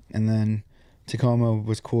 And then Tacoma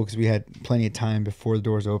was cool because we had plenty of time before the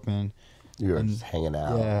doors open. You were just hanging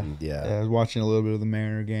out. Yeah. I was watching a little bit of the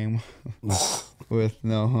Mariner game with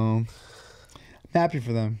no home. I'm happy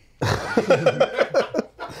for them.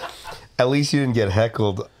 At least you didn't get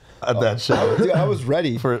heckled at that show. Dude, I was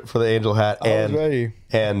ready for the Angel hat. I was ready.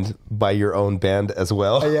 And by your own band as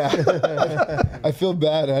well. Yeah. I feel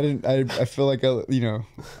bad. I feel like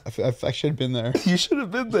I should have been there. You should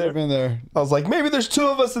have been there. I was like, maybe there's 2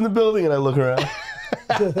 of us in the building, and I look around.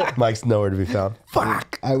 Mike's nowhere to be found.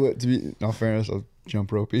 Fuck. I would, to be in all fairness, I was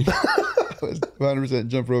jump roping. I was 100%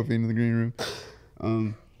 jump roping in the green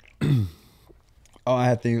room. I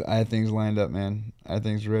had things lined up, man. I had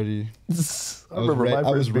things ready. I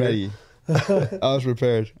was ready. I was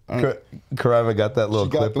prepared. Karima got that little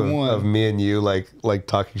clip of me and you like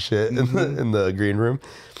talking shit in the green room.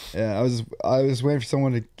 Yeah, I was waiting for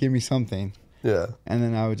someone to give me something. Yeah. And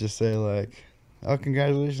then I would just say like, "Oh,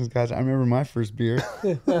 congratulations, guys! I remember my first beer.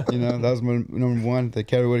 You know, that was my number one. If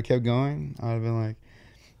they would have kept going, I'd have been like,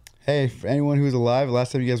 hey, for anyone who was alive,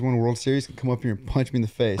 last time you guys won a World Series, come up here and punch me in the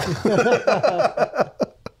face."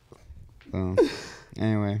 So,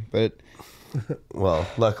 anyway, but well,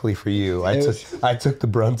 luckily for you, I took the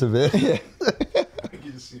brunt of it.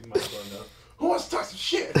 You just see Mike going up. Who wants to talk some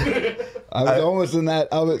shit? I was almost in that.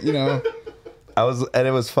 And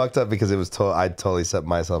it was fucked up because it was I totally set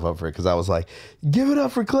myself up for it because I was like, "Give it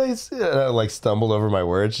up for Clay," and I like stumbled over my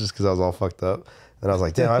words just because I was all fucked up. And I was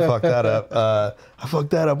like, damn, I fucked that up. I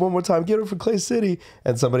fucked that up one more time. Give it for Clay City.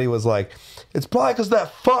 And somebody was like, it's probably because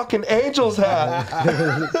that fucking Angels hat.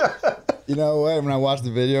 You know what? When I watched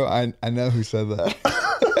the video, I know who said that.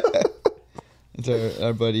 It's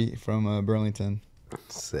our buddy from Burlington.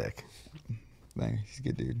 Sick. Dang, he's a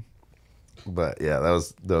good dude. But yeah, that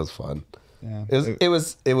was fun. Yeah.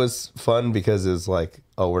 It was fun because it was like,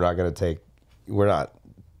 oh, we're not gonna take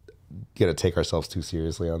ourselves too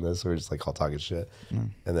seriously on this. We're just like all talking shit.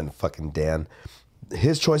 And then fucking Dan,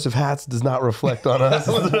 his choice of hats does not reflect on us.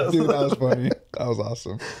 Dude, that was funny. That was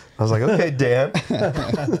awesome. I was like, okay, Dan,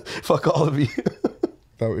 fuck all of you.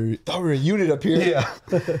 Thought we were a unit up here. Yeah,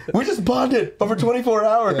 we just bonded over 24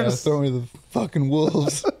 hours. Yeah, throw me the fucking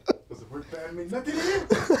wolves. Does the word bad mean nothing to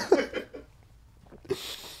you?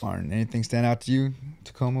 Martin, anything stand out to you,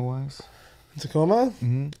 Tacoma wise? Tacoma?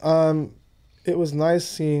 Mm-hmm. It was nice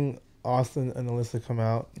seeing Austin and Alyssa come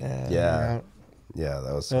out. Yeah,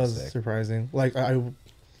 that was sick. Surprising. Like I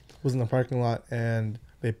was in the parking lot and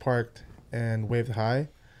they parked and waved hi,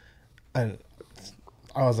 and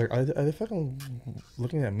I was like, "Are they fucking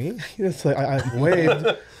looking at me?" It's like I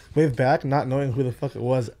waved back, not knowing who the fuck it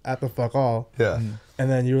was at the fuck all. Yeah. And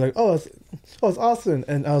then you were like, "Oh, it's Austin,"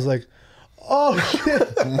 and I was like, "Oh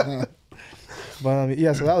shit." But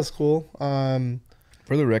yeah, so that was cool.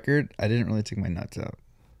 For the record, I didn't really take my nuts out.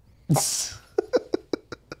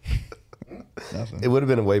 Nothing. It would have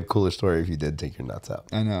been a way cooler story if you did take your nuts out.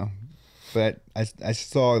 I know, but I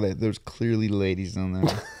saw that there was clearly ladies on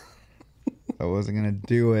there. I wasn't gonna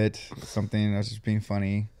do it. Something I was just being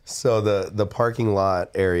funny. So the parking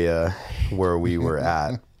lot area where we were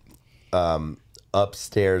at,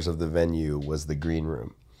 upstairs of the venue was the green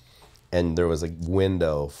room, and there was a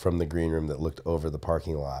window from the green room that looked over the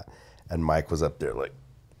parking lot, and Mike was up there like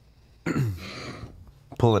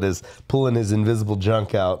pulling his invisible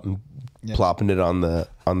junk out and plopping it on the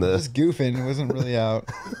Just goofing. It wasn't really out.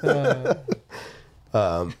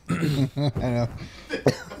 I know.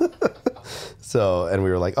 So, and we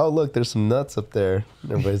were like, oh look, there's some nuts up there.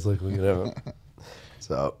 And everybody's like looking at them.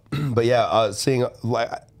 So, but yeah, seeing like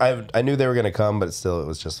I knew they were gonna come, but still, it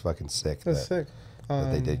was just fucking sick. That's sick.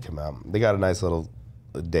 That they did come out. They got a nice little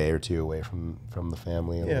day or two away from the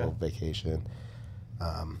family, a little vacation.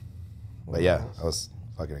 But yeah, I was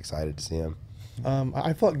fucking excited to see him.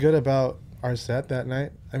 I felt good about our set that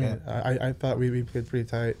night. I mean, I thought we played pretty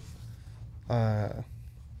tight.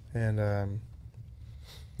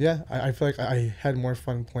 Yeah, I feel like I had more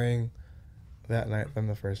fun playing that night than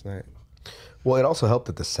the first night. Well, it also helped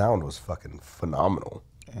that the sound was fucking phenomenal.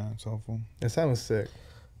 Yeah, it's awful. The sound was sick.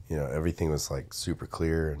 You know, everything was like super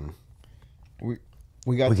clear, and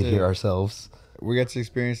we could hear ourselves. We got to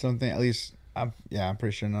experience something. At least, I'm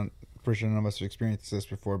pretty sure none of us have experienced this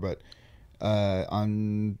before. But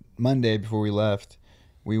on Monday before we left,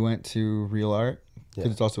 we went to Real Art. Yeah.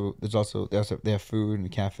 They have food and a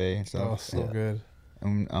cafe and stuff. Oh, so good.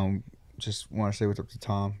 And just want to say what's up to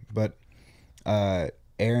Tom. But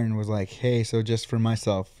Aaron was like, hey, so just for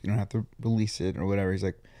myself, you don't have to release it or whatever. He's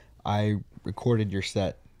like, I recorded your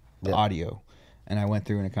set, the audio. and I went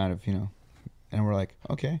through and it kind of, and we're like,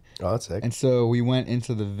 okay. Oh, that's sick. And so we went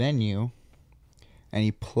into the venue, and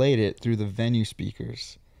he played it through the venue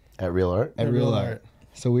speakers. At Real Art? At Real Art.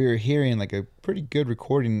 So we were hearing like a pretty good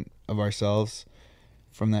recording of ourselves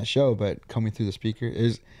from that show, but coming through the speaker,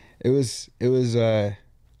 it was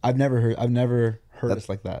I've never heard us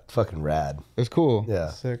like that. Fucking rad. It was cool. Yeah.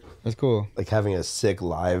 Sick. It was cool. Like having a sick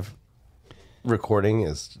live recording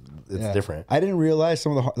it's different. I didn't realize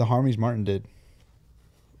some of the harmonies Martin did.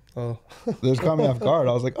 Oh. Those caught me off guard.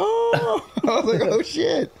 I was like, oh,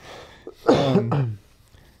 shit.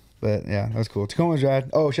 But yeah, that was cool. Tacoma was rad.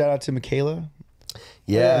 Oh, shout out to Michaela.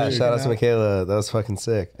 Yeah, dude, shout out to Michaela. That was fucking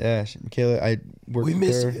sick. Yeah, Michaela. I worked We with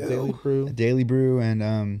miss her. you. Daily Brew,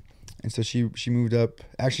 and so she moved up.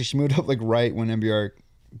 Actually, she moved up like right when MBR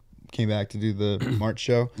came back to do the March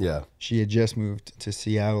show. Yeah. She had just moved to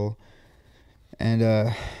Seattle, and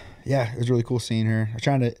yeah, it was really cool seeing her. I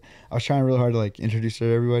was trying really hard to like introduce her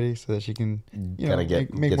to everybody so that she can Kinda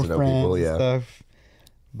get make to more know friends people, and yeah. stuff.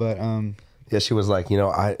 But Yeah, she was like,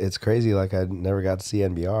 it's crazy. Like, I never got to see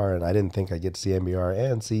NBR, and I didn't think I'd get to see NBR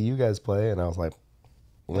and see you guys play. And I was like,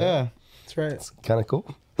 well, yeah, That's right. it's kind of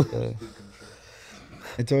cool.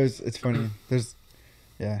 it's funny.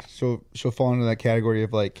 She'll fall into that category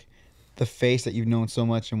of like the face that you've known so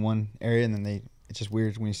much in one area, and then it's just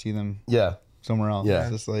weird when you see them Yeah. somewhere else. Yeah.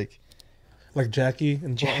 It's just like Like Jackie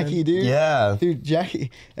and Jackie, dude. Yeah. Dude,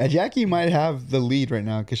 Jackie. Jackie might have the lead right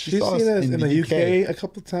now because She's saw seen us us in the UK a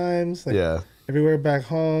couple times. Like Yeah. everywhere back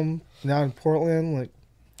home. Now in Portland. Like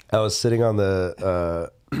I was sitting on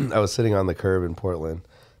the curb in Portland,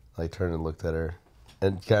 like turned and looked at her.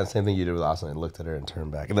 And kind of same thing you did with Austin. I looked at her and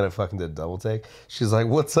turned back. And then I fucking did a double take. She's like,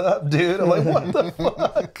 "What's up, dude?" I'm like, "What the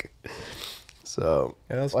fuck?" So,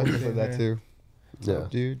 yeah, that was I cool said seeing that her. too. yeah.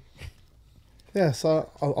 Dude. Yeah, I saw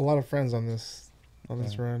a lot of friends on this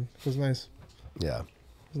run. It was nice. Yeah.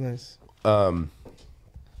 It was nice.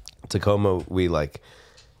 Tacoma, we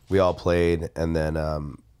all played, and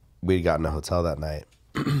then we got in a hotel that night.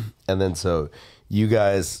 And then so you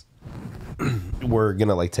guys were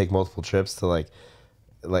gonna like take multiple trips to like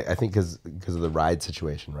I think because of the ride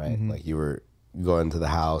situation, right? Mm-hmm. Like you were going to the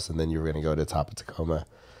house, and then you were gonna go to top of Tacoma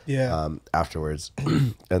Yeah. afterwards.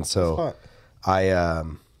 And so Hot.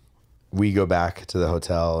 we go back to the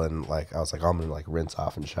hotel, and like I was like, I'm gonna like rinse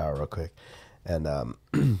off and shower real quick. And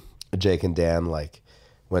Jake and Dan like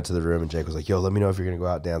went to the room, and Jake was like, "Yo, let me know if you're gonna go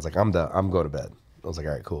out." Dan's like, "I'm done. I'm going to bed." I was like,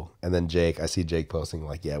 "All right, cool." And then I see Jake posting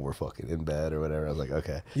like, "Yeah, we're fucking in bed" or whatever. I was like,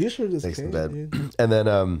 "Okay." You should have just Takes came, the bed. dude. And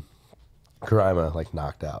then Karaima like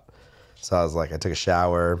knocked out. So I was like, I took a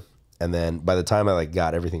shower, and then by the time I like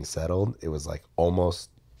got everything settled, it was like almost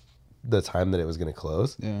the time that it was gonna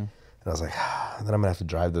close. Yeah. And I was like, then I'm gonna have to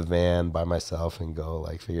drive the van by myself and go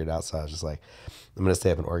like figure it out. So I was just like, I'm gonna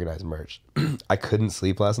stay up and organize merch. I couldn't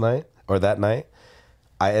sleep last night or that night.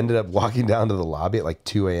 I ended up walking down to the lobby at like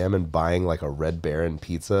 2 a.m. and buying like a Red Baron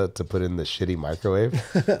pizza to put in the shitty microwave.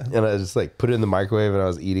 And I just like put it in the microwave, and I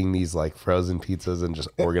was eating these like frozen pizzas and just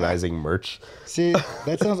organizing merch. See,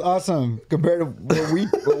 that sounds awesome compared to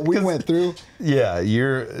what we went through. Yeah,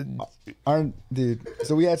 Dude.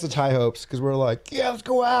 So we had such high hopes because we're like, yeah, let's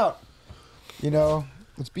go out.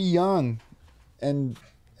 Let's be young, and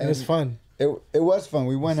It was fun. It was fun.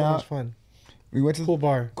 We went So out. much fun. We went to Cool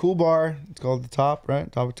bar. Cool bar. It's called the Top, right?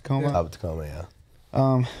 Top of Tacoma. Top of Tacoma,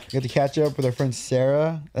 yeah. Got to catch up with our friend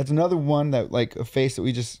Sarah. That's another one that like a face that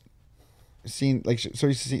we just seen. Like,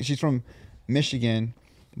 so she's from Michigan,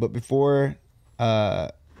 but before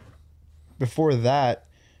that,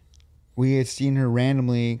 we had seen her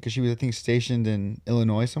randomly because she was, I think, stationed in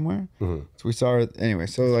Illinois somewhere. Mm-hmm. So we saw her anyway.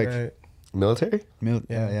 So like, Right. Military?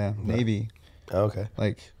 yeah, Navy. Oh, okay.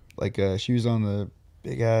 Like she was on the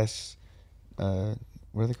big ass. What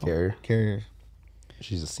are they called? Carrier.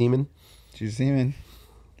 She's a seaman. She's a seaman.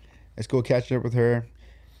 Let's go catch up with her.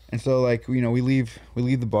 And so like, we leave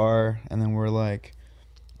the bar, and then we're like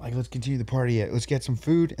let's continue the party let's get some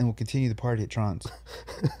food, and we'll continue the party at Tron's.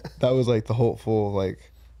 That was like the hopeful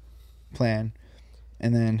like plan.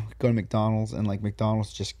 And then go to McDonald's, and like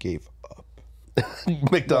McDonald's just gave up.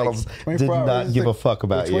 McDonald's Like, did 24 hours. not give a fuck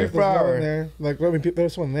about you. 24 There's no hour. one there. Like, well, I mean, there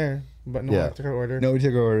was one there, but no Yeah. one took our order. Nobody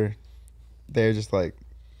took our order. They're just like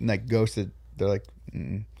ghosted. They're like,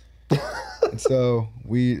 mm. And so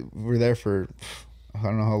we were there for I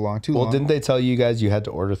don't know how long. Too Well, long. didn't they tell you guys you had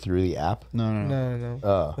to order through the app? No. No.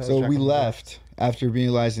 Oh. That So was Jack we in the left after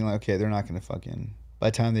realizing like, okay, they're not gonna fucking. By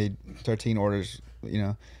the time they start taking orders, we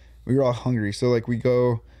were all hungry. So like we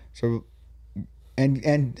go. So, and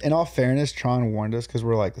in all fairness, Tron warned us because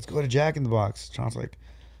we're like, let's go to Jack in the Box. Tron's like,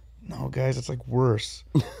 no, guys, it's like worse.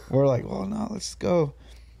 We're like, well, no, let's go.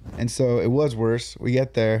 And so it was worse. We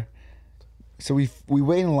get there, so we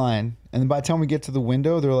wait in line, and then by the time we get to the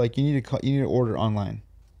window, they're like, you need to order online.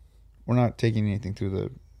 We're not taking anything through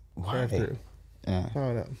the Drive-through. Yeah,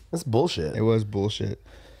 Oh no. That's bullshit. it was bullshit.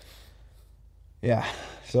 Yeah.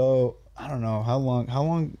 So I don't know how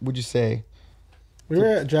long would you say? We were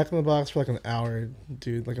at Jack in the Box for like an hour,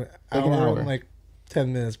 dude. Like an hour and like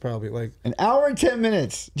 10 minutes probably. Like An hour and 10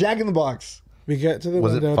 minutes. Jack in the Box. we get to the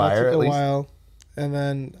Was it window, fire that at took a least? while. And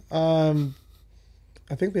then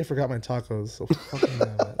I think they forgot my tacos, so fucking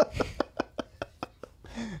damn it.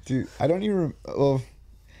 Dude, I don't even. Well,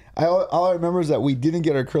 all I remember is that we didn't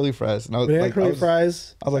get our curly fries, and I was We had like, curly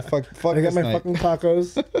fries. I was like, fuck. I got this my night. fucking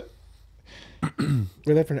tacos.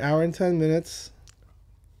 We're there for an hour and 10 minutes.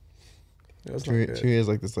 It was not good. Chewy has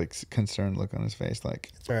like this like concerned look on his face,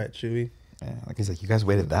 like, It's all right, Chewy. yeah, like He's like, you guys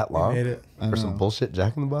waited that long We made it. I for know. some bullshit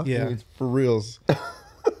Jack in the Box? Yeah. It's for reals.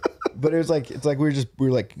 But it's like we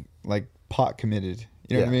were like pot committed.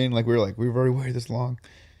 You know what I Yeah. mean? Like we've already waited this long,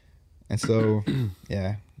 and so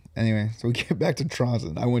yeah. Anyway, so we get back to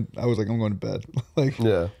Tronson. I was like, I'm going to bed. Like,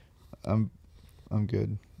 Yeah. I'm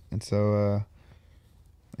good. And so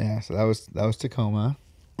yeah, so that was Tacoma.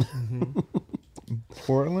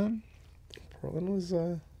 Portland. Portland was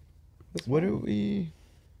What do we?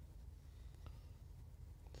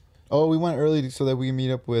 Oh, we went early so that we can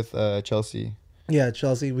meet up with Chelsea. Yeah,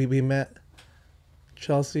 Chelsea. We met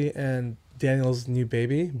Chelsea and Daniel's new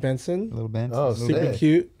baby, Benson. Little Ben. Oh, Super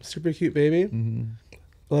sick. super cute baby. Mm-hmm.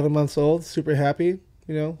 11 months old, super happy.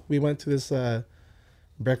 You know, we went to this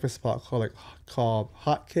breakfast spot called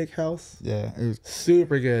Hot Cake House. Yeah, it was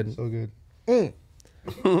Super good. so good.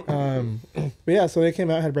 But yeah, so they came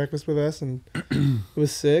out, had breakfast with us, and it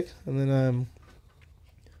was sick. And then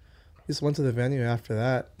we just went to the venue after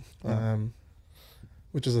that,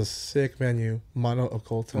 which is a sick venue, Mono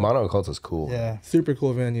Occulta. Mono Occulta's cool. Yeah. Super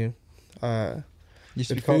cool venue. Used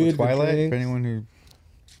to The be called food, the Twilight for drinks. anyone who,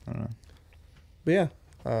 I don't know. But yeah,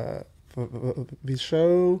 the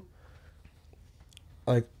show,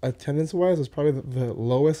 like attendance wise, was probably the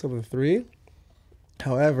lowest of the three.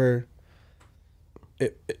 However,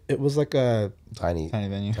 it was like a Tiny Tiny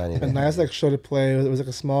venue. nice like show to play. It was like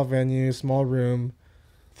a small venue, small room,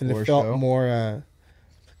 and Floor it felt show? more.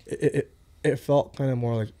 It felt kind of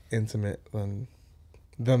more like intimate than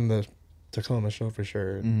the Tacoma show for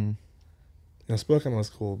sure. Mm-hmm. You know, Spokane was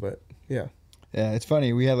cool, but yeah. Yeah, it's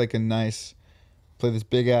funny. We had like a nice, play this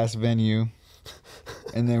big ass venue,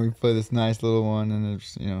 and then we play this nice little one, and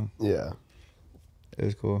it's Yeah. it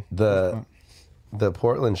was cool. The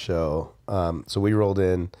Portland show, so we rolled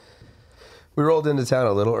into town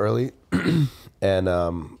a little early,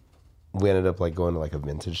 and we ended up like going to like a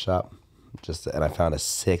vintage shop, and I found a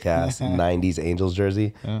sick ass '90s Angels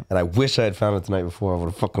jersey, Yeah. and I wish I had found it the night before. I would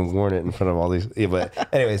have fucking worn it in front of all these. Yeah,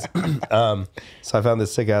 but anyways, so I found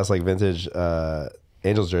this sick ass like vintage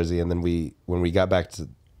Angels jersey, and then when we got back to,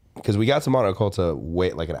 because we got to Mono Occulta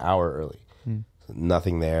wait like an hour early,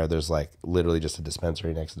 nothing there. There's like literally just a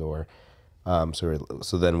dispensary next door.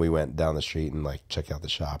 So then we went down the street and like check out the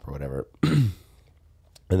shop or whatever. And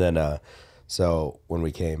then, so when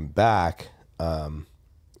we came back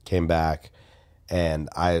and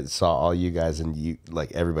I saw all you guys, and you,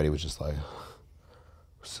 like, everybody was just like,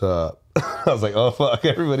 what's up? I was like, oh fuck,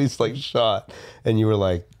 everybody's like shot. And you were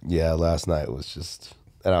like, yeah, last night was just,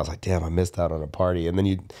 and I was like, damn, I missed out on a party. And then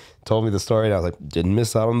you told me the story, and I was like, didn't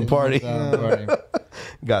miss out on the party.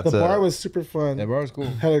 Got The to, bar was super fun. Yeah, bar was cool.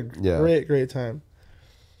 Had a Yeah. great time.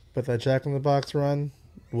 But that Jack in the Box run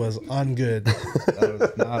was ungood.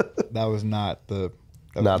 That was not the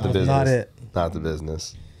not the business. Not it. Not the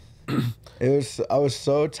business. It was. I was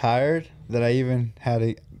so tired that I even had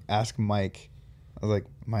to ask Mike. I was like,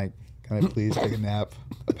 Mike, can I please take a nap,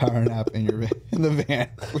 a power nap in the van,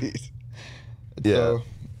 please? And Yeah. So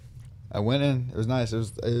I went in. It was nice. It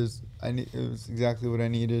was exactly what I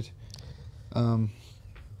needed.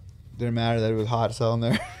 Didn't matter that it was hot as hell in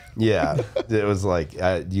there. Yeah, it was like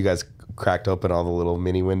you guys cracked open all the little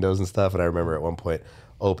mini windows and stuff, and I remember at one point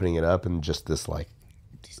opening it up and just this like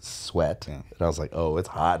sweat, Yeah. and I was like, "Oh, it's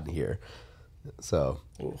hot in here." So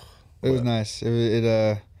It was nice.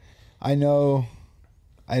 I knew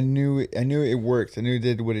it worked. I knew it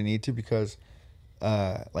did what it needed to, because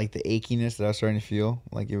like the achiness that I was starting to feel,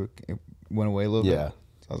 like it went away a little yeah, bit.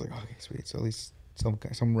 So I was like, okay, sweet. So at least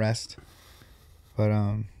some rest. But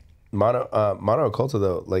Mono Occulta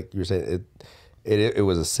though, like you were saying, it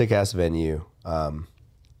was a sick ass venue.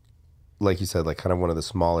 Like you said, like kind of one of the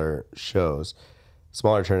smaller shows,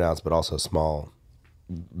 smaller turnouts, but also small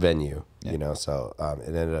venue. Yeah. You know, so it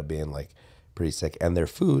ended up being like pretty sick, and their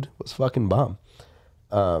food was fucking bomb.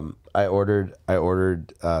 I ordered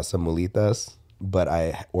some mulitas, but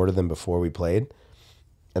I ordered them before we played,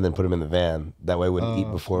 and then put them in the van. That way I wouldn't eat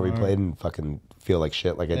before we played and fucking feel like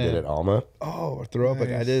shit like I did at Alma. Oh, or throw up like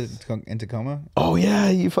I did in Tacoma. Oh yeah,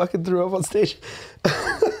 you fucking threw up on stage.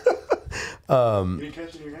 Did you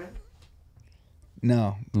catch it in your hand?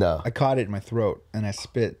 No. No. I caught it in my throat and I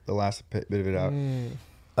spit the last bit of it out.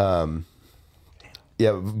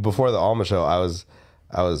 Yeah, before the Alma show,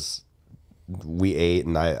 we ate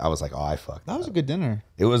and I was like, oh, I fucked. That was a good dinner.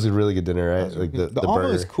 It was a really good dinner, right? Like the Alma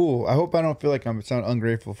burger is cool. I hope I don't feel like I sound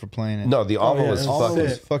ungrateful for playing it. No, the Alma was it's fucking.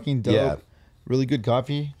 sick. fucking dope. Yeah. Really good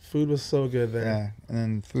coffee. Food was so good there. Yeah, and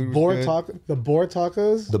then food was good. The boar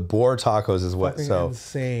tacos. The boar tacos is what. Fucking So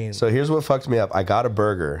insane. So here's what fucked me up. I got a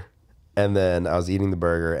burger, and then I was eating the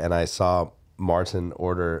burger, and I saw Martin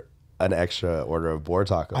order an extra order of boar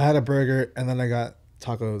tacos. I had a burger and then I got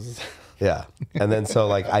tacos. Yeah. And then so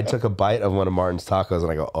like I took a bite of one of Martin's tacos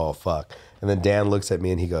and I go, oh fuck. And then Dan looks at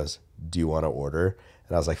me and he goes, do you want to order?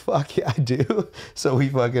 And I was like, fuck yeah, I do. So we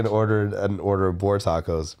fucking ordered an order of boar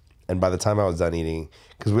tacos. And by the time I was done eating,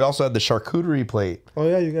 because we also had the charcuterie plate. Oh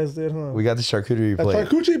yeah, you guys did, huh? We got the charcuterie plate.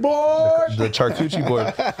 Charcuterie board. The charcuterie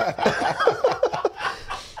board.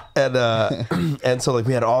 And so like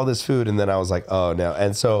we had all this food and then I was like, oh no.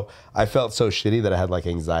 And so I felt so shitty that I had like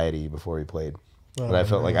anxiety before we played. And I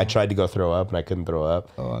felt like I tried to go throw up and I couldn't throw up.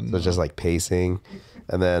 Oh, So it's just like pacing.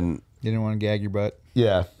 And then You didn't want to gag your butt.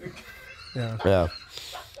 yeah. Yeah. Yeah.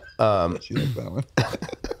 She liked that one.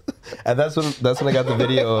 And that's when I got the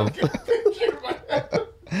video of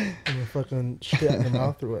And you fucking shit in the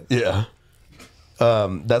mouth through it. yeah.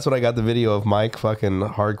 That's when I got the video of Mike fucking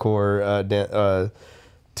hardcore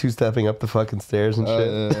two-stepping up the fucking stairs and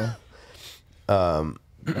shit. No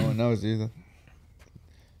one knows, dude.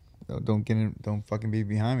 Don't get in. Don't fucking be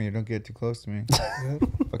behind me or don't get too close to me.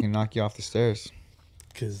 Fucking knock you off the stairs.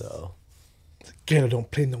 Cause Gator don't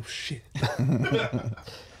play no shit.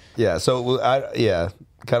 Yeah, so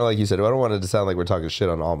kind of like you said, I don't want it to sound like we're talking shit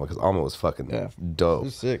on Alma because Alma was fucking It dope.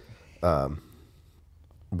 was sick.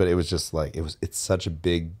 But it was just like it's such a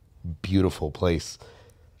big, beautiful place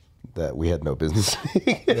that we had no business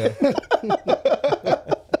being.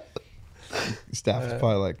 Staff is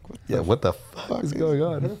probably like, What the fuck is going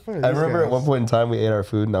on? the fuck are I these remember at guys? one point in time we ate our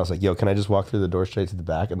food and I was like, yo, can I just walk through the door straight to the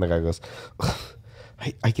back? And the guy goes,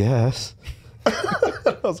 I guess.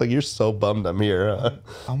 I was like, you're so bummed I'm here, huh?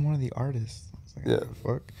 I'm one of the artists. I was like, Yeah.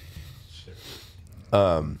 fuck.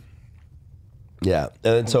 Yeah.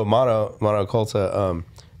 And then so Mono Colta,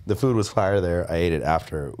 the food was fire there. I ate it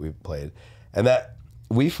after we played. And that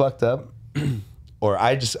we fucked up, or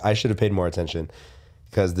I should have paid more attention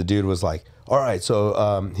because the dude was like, all right,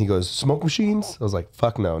 so he goes, smoke machines? I was like,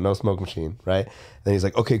 fuck no smoke machine, right? Then he's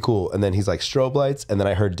like, okay, cool. And then he's like, strobe lights. And then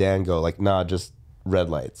I heard Dan go like, nah, just red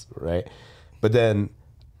lights, right? But then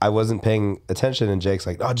I wasn't paying attention and Jake's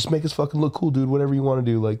like, oh, just make us fucking look cool, dude. Whatever you want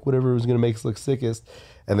to do, like whatever was going to make us look sickest.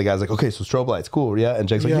 And the guy's like, okay, so strobe lights, cool, yeah? And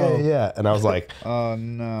Jake's like, yeah. And I was like, Oh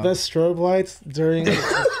no. The strobe lights during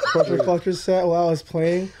Culture Culture set while I was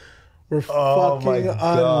playing were Oh my fucking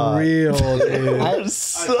God. unreal, dude. I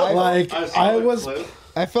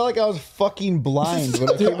I felt like I was fucking blind when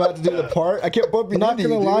I came out to do the part. I kept bumping Not into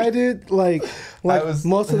gonna you, lie, dude. dude. Like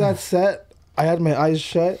most of that set, I had my eyes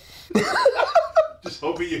shut Just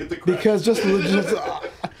hoping you hit the crowd. because just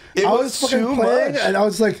it I was was fucking too playing much. and I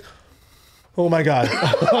was like, oh my god,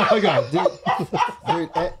 oh my god, dude.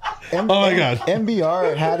 Dude, Oh my God.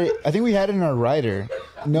 MBR had it. I think we had it in our rider.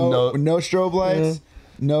 No strobe lights.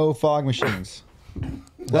 No fog machines. I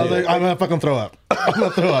was like, I'm gonna fucking throw up. I'm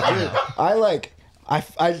gonna throw up. Dude. I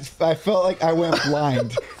felt like I went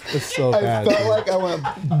blind. It's so I bad. felt like I went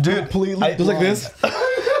completely I- Just like this.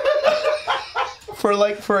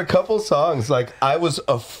 For a couple songs, like I was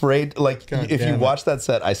afraid. Like God if you damn it. watch that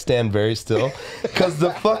set, I stand very still because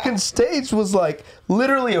the fucking stage was like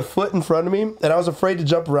literally a foot in front of me, and I was afraid to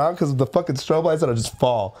jump around because of the fucking strobe lights, and I just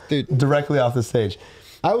fall directly off the stage.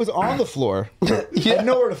 I was on the floor. I had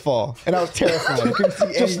nowhere to fall, and I was terrified. I couldn't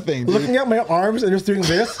see anything, dude. Looking at my arms and just doing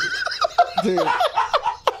this. Dude.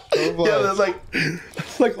 Yeah, that's like,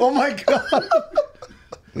 It's like, oh my god.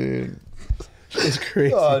 Dude. It's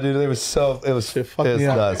crazy. oh, dude, it was fucked me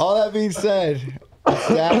up. nuts. All that being said,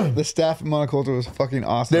 the staff at Monoculture was fucking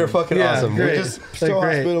awesome. They're fucking Yeah, awesome. great. We just, so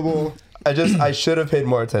great. hospitable. I should have paid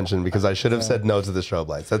more attention because I should have said no to the strobe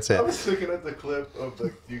lights. That's I it. was looking at the clip of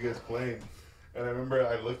like you guys playing, and I remember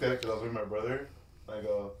I looked at it because I was with my brother. And I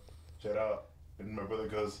go, "Check it out," and my brother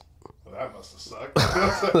goes, "Well, that must have sucked."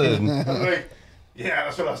 I was like, "Yeah,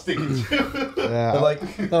 that's what I was thinking too." Yeah. But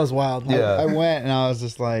like, That was wild. yeah. I went and I was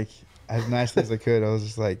just like, as nicely as I could, I was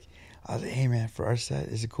just like, I was like, hey man, for our set,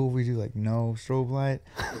 is it cool if we do like no strobe light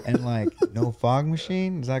and like no fog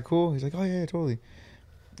machine? Is that cool? He's like, oh yeah, totally.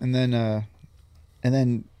 And then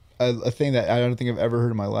a thing that I don't think I've ever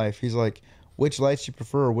heard in my life. He's like, which lights do you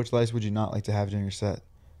prefer, or which lights would you not like to have during your set?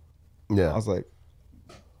 Yeah. I was like,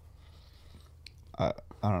 I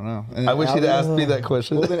don't know. And I wish you'd asked me that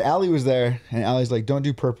question. Well, then Allie was there, and Allie's like, don't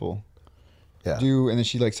do purple. Yeah. And then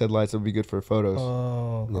she like said lights that would be good for photos.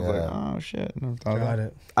 Oh, I was like, oh shit. Never thought of got that.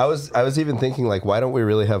 it. I was even thinking like, why don't we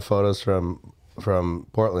really have photos from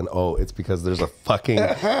Portland? Oh, it's because there's a fucking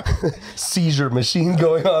seizure machine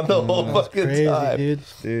going on the whole fucking Crazy, time.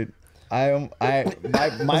 Dude, my I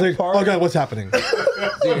was like, part. oh god, what's happening?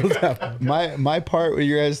 What's happening? My part with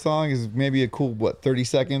your guys' song is maybe a cool 30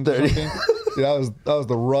 seconds. 30. Or something. Dude, that was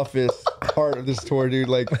the roughest part of this tour, dude.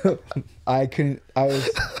 Like,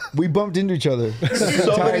 we bumped into each other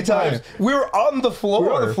So many times. We were on the floor. We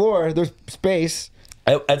were on the floor. There's space.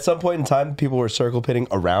 At some point in time, people were circle pitting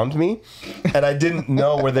around me, and I didn't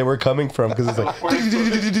know where they were coming from because it's like,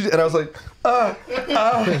 and I was like,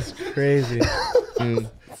 That's crazy. Dude.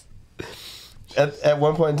 At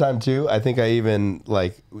one point in time too, I think I even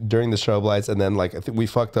like during the strobe lights, and then like I think we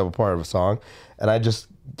fucked up a part of a song, and I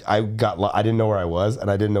didn't know where I was, and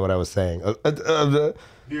I didn't know what I was saying.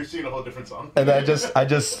 You're seeing a whole different song. And I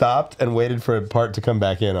just stopped and waited for a part to come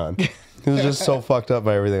back in on. It was just so fucked up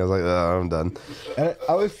by everything. I was like, oh, I'm done. And I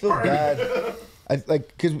always feel bad.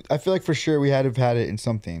 Because I feel like for sure we had to have had it in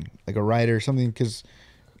something, like a writer or something. Because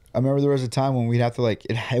I remember there was a time when we'd have to like,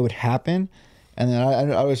 it would happen. And then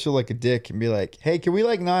I always feel like a dick and be like, hey, can we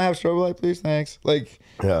like not have strobe light, please? Thanks. Like,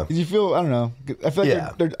 Yeah. Cause you feel, I don't know. I feel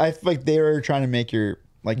like I feel like they were trying to make your,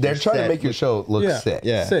 like, They're your trying to set make your show look Yeah. sick.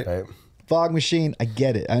 Yeah. Sick. Right? fog machine. I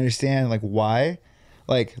get it. I understand like why.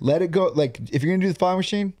 Like let it go. Like if you're gonna do the fog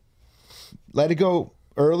machine, let it go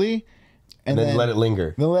early, And then let it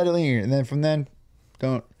linger. Then let it linger, and then from then,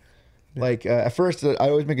 don't. Like at first, I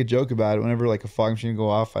always make a joke about it. Whenever like a fog machine would go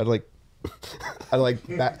off, I'd like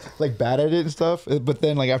bat at it and stuff. But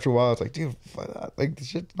then like after a while, it's like, dude, like this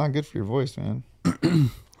shit's not good for your voice, man.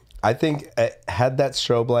 I think had that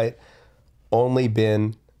strobe light only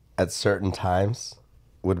been at certain times,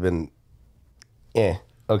 would have been,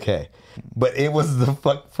 okay. But it was the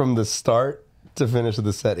fuck from the start to finish of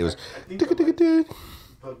the set. It was. The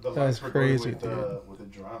That's crazy, with the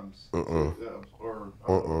drums.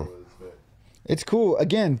 It's cool.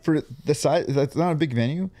 Again, for the size, that's not a big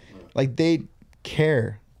venue. Like they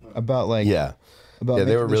care about like about they making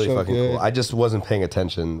were the really show fucking good. cool. I just wasn't paying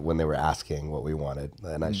attention when they were asking what we wanted,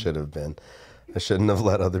 and I should have been. I shouldn't have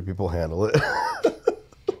let other people handle it.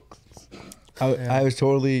 I was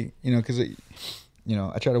totally, because,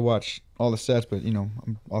 I try to watch all the sets, but,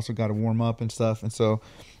 I'm also got to warm up and stuff. And so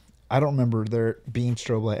I don't remember there being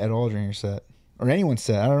strobe light at all during your set or anyone's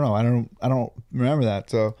set. I don't know. I don't remember that.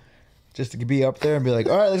 So just to be up there and be like,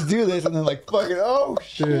 all right, let's do this. And then like, fucking, oh,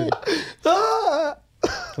 shit. Ah!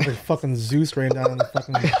 Like fucking Zeus rained down on the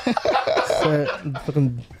fucking set.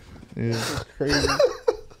 Fucking crazy.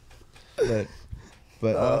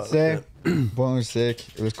 But I'd say Boiling was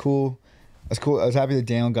sick. It was cool. That's cool. I was happy that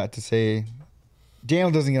Daniel got to say. Daniel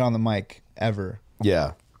doesn't get on the mic ever.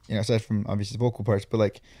 Yeah. Aside from obviously the vocal parts, but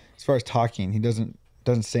like as far as talking, he doesn't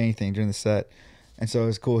say anything during the set, and so it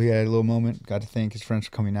was cool. He had a little moment, got to thank his friends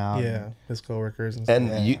for coming out. Yeah, his coworkers and stuff.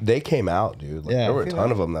 And they came out, dude. Like, there were a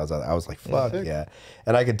ton of them. That was. I was like, fuck yeah.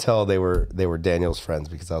 And I could tell they were Daniel's friends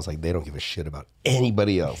because I was like, they don't give a shit about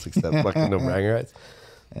anybody else except fucking no bragging rights.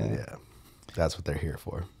 Yeah. That's what they're here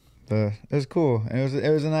for. It was cool. And it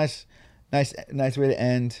was a nice way to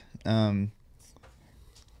end.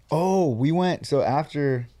 We went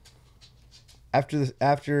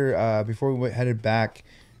before we headed back,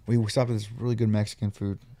 we stopped at this really good Mexican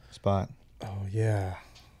food spot. Oh yeah.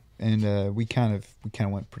 And we kind of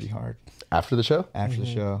went pretty hard After the show? after the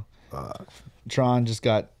show. Tron just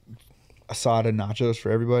got asada nachos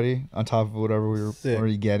for everybody on top of whatever we were Sick.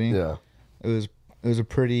 already getting. Yeah. It was a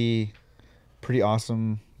pretty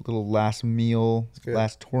awesome little last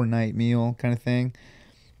tour night meal kind of thing.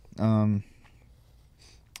 And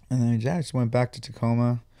then I just went back to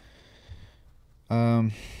Tacoma.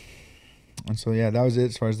 And so that was it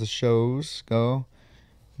as far as the shows go.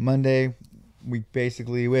 Monday, we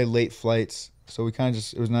had late flights, so we kind of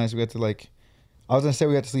it was nice. We got to I was gonna say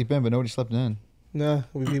we got to sleep in, but nobody slept in. No,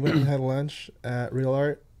 we went and had lunch at Real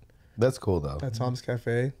Art That's cool though. at Tom's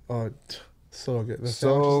Cafe. Oh, so good. The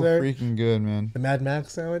So sandwiches there. freaking good, man. The Mad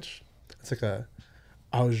Max sandwich. It's like a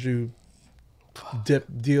au jus dip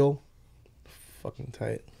deal. Fucking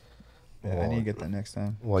tight. Yeah, I need to get that next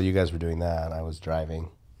time. While you guys were doing that, I was driving.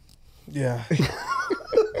 Yeah.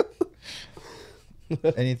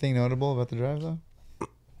 Anything notable about the drive though?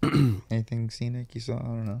 Anything scenic you saw? I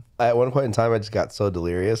don't know. At one point in time, I just got so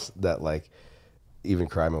delirious that like even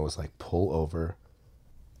Kryma was like, pull over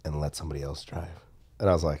and let somebody else drive. And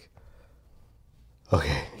I was like,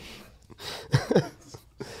 okay.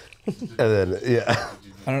 And then, yeah.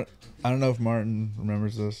 I don't know if Martin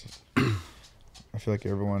remembers this. I feel like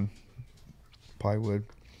everyone probably would.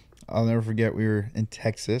 I'll never forget we were in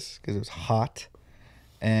Texas because it was hot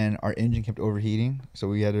and our engine kept overheating. So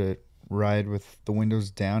we had to ride with the windows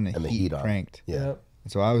down and the heat heat on. cranked. Yeah. Yep.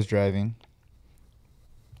 And so I was driving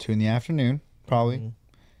 2 p.m, probably. Mm-hmm.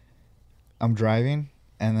 I'm driving,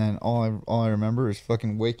 and then all I remember is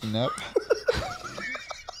fucking waking up.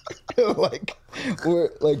 we're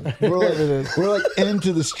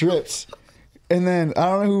into the strips, and then I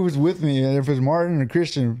don't know who was with me, and if it was Martin or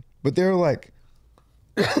Christian, but they were like,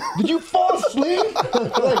 "Did you fall asleep?"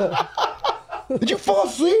 Did you fall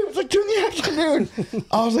asleep? It's like 2 p.m.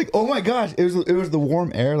 I was like, "Oh my gosh!" It was the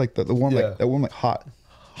warm air, like the warm like hot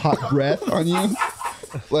breath on you.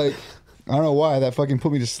 Like, I don't know why that fucking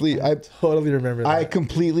put me to sleep. I Totally remember that. I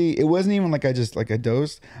completely. It wasn't even like I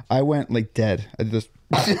dozed. I went like dead. I just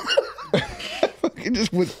I fucking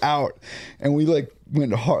just was out, and we like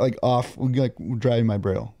went hard like off. We like were driving my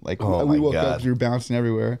braille. Like Oh we my woke God. up, we were bouncing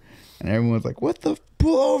everywhere, and everyone was like, "What the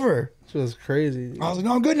pull over?" Which was crazy. I was like,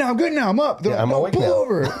 "No, I'm good now. I'm good now. I'm up." They're Yeah, like, I'm "No, awake pull now."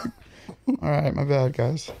 over." All right, my bad,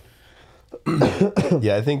 guys.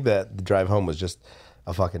 Yeah, I think that the drive home was just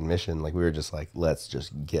a fucking mission. Like we were just like, let's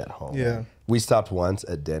just get home. Yeah. We stopped once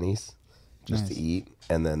at Denny's just Nice. to eat,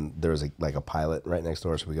 and then there was a pilot right next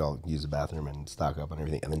door, so we all use the bathroom and stock up on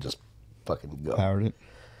everything, and then just fucking go. Powered it.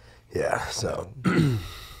 Yeah. So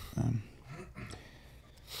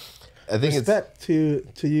I think it's Respect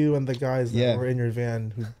to you and the guys that Yeah. were in your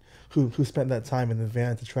van who spent that time in the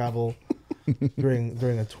van to travel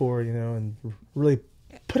during a tour, you know, and really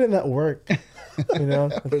put in that work. You know,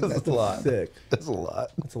 That's a lot. Sick. That's a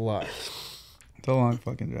lot. That's a lot. It's a long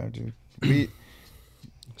fucking drive, dude. We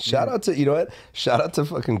Shout out to, you know what? Shout out to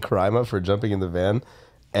fucking Kryma for jumping in the van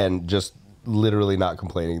and just literally not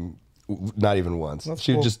complaining, not even once. That's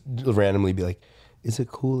She would cool. just randomly be like, "Is it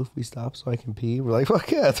cool if we stop so I can pee?" We're like, "Fuck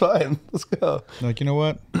yeah, it's fine. Let's go." like, you know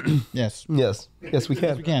what? Yes, Yes, yes, we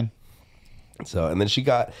yes, we can. can. So, and then she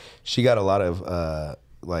got a lot of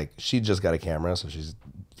like, she just got a camera, so she's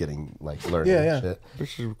getting like learning Yeah, yeah. and shit.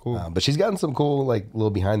 Pictures were cool. But she's gotten some cool like little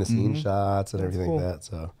behind the scenes Mm-hmm. shots and everything cool. like that.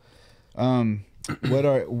 So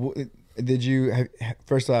Did you have,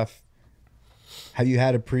 first off, have you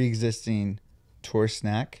had a pre-existing tour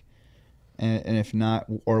snack, and if not,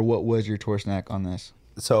 or what was your tour snack on this?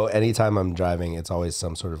 So anytime I'm driving, it's always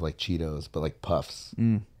some sort of like Cheetos, but like puffs.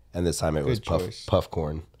 And this time it was Good choice. puff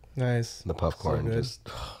corn. Nice. The puff corn good. just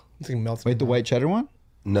It's like melts. Wait, the white cheddar one?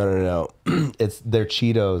 no. They're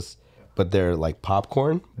Cheetos, but they're like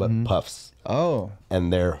popcorn, but puffs, Oh,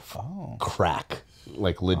 and they're crack,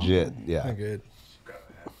 like legit. Yeah. Not good.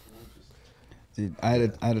 dude, I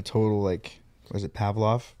had a total like, was it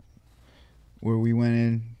Pavlov, where we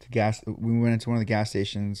went we went into one of the gas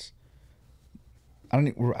stations. I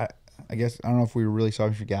guess I don't know if we were really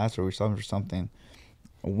stopping for gas or we were stopping for something.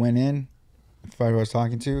 I went in, the fighter I was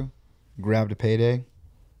talking to, grabbed a payday,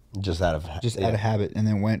 Just out of out of habit, and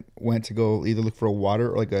then went to go either look for a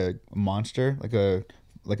water or like a monster, like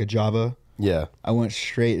a Java. Yeah. I went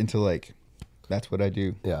straight into like, that's what I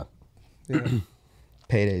do. Yeah. Yeah.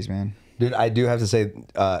 Paydays, man. Dude, I do have to say,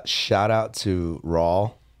 shout out to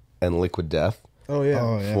Raw and Liquid Death Oh yeah.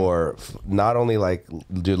 Oh, yeah. for not only like,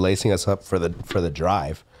 dude, lacing us up for the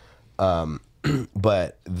drive,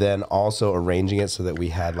 but then also arranging it so that we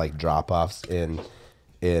had like drop offs in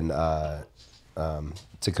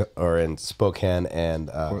Spokane and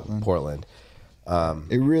Portland.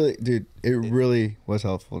 It really was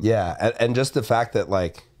helpful. Yeah, and just the fact that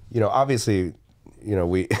like, you know, obviously, you know,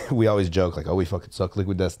 we always joke like, oh, we fucking suck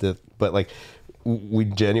Liquid Death stiff, but like we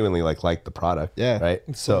genuinely like the product. Yeah. Right.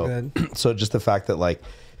 so So so just the fact that like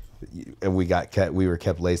and we were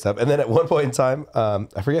kept laced up, and then at one point in time,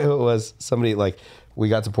 I forget who it was. Somebody like, we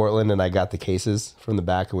got to Portland and I got the cases from the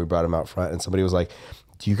back and we brought them out front, and somebody was like,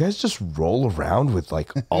 "Do you guys just roll around with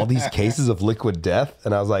like all these cases of Liquid Death?"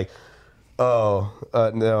 And I was like, "Oh,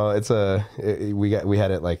 no, we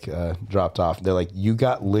had it like dropped off." They're like, "You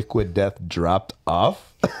got Liquid Death dropped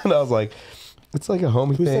off?" And I was like, "It's like a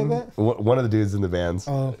homie Who said thing." that? One of the dudes in the bands.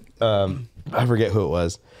 Oh. I forget who it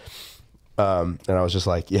was. And I was just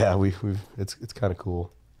like, "Yeah, it's kind of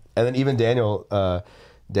cool." And then even Daniel,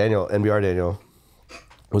 NBR Daniel,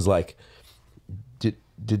 was like, "Did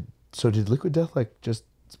Liquid Death like just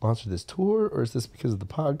sponsor this tour, or is this because of the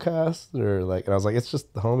podcast, or like?" And I was like, "It's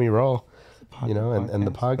just the homie Raw you know, and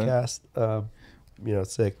the podcast, you know,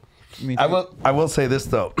 sick. Me I too. will say this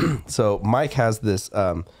though. So Mike has this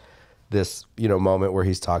this, you know, moment where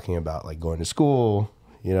he's talking about like going to school,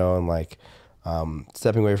 you know, and like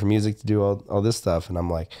stepping away from music to do all this stuff, and I'm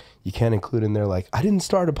like, you can't include in there like, I didn't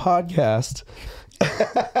start a podcast.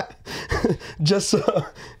 Just so,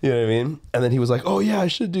 you know what I mean? And then he was like, oh yeah, I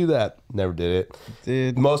should do that. Never did it.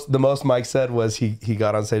 Dude. The most Mike said was he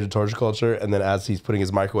got on stage at Torture Culture, and then as he's putting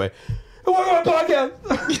his mic away, welcome to my podcast.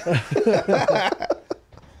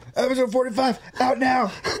 Episode 45 out now.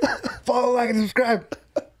 Follow, like, and subscribe.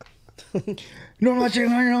 Normal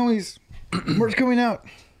checking on your homies. Merch coming out.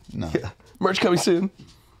 No. Yeah. Merch coming soon.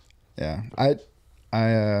 Yeah.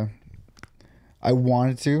 I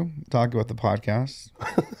wanted to talk about the podcast,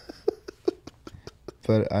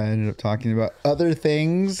 but I ended up talking about other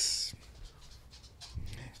things.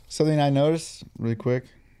 Something I noticed really quick.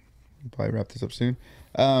 We'll probably wrap this up soon.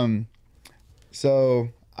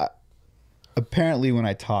 Apparently when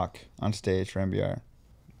I talk on stage for MBR,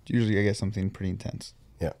 usually I get something pretty intense.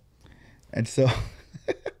 Yeah. And so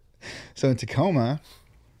in Tacoma,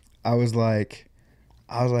 I was like,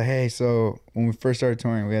 hey, so when we first started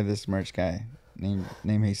touring, we had this merch guy named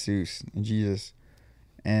Jesus and Jesus.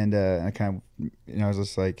 And I kind of, you know, I was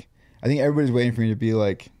just like, I think everybody's waiting for me to be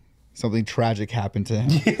like, something tragic happened to him.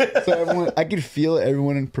 So I could feel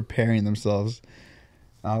everyone preparing themselves.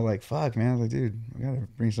 I was like, fuck, man. I was like, dude, we gotta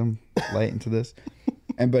bring some light into this.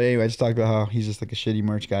 But anyway, I just talked about how he's just like a shitty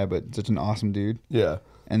merch guy, but such an awesome dude. Yeah.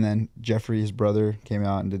 And then Jeffrey, his brother, came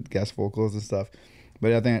out and did guest vocals and stuff.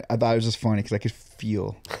 But I thought it was just funny because I could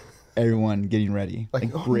feel everyone getting ready,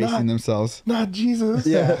 like bracing themselves. Not Jesus.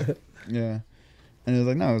 Yeah, yeah. And it was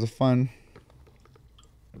like, no, it was a fun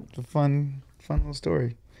little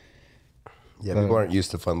story. Yeah, people aren't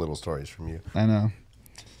used to fun little stories from you. I know.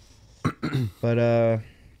 But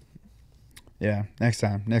yeah, next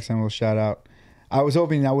time we'll shout out. I was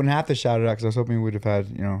hoping I wouldn't have to shout it out because I was hoping we would have had,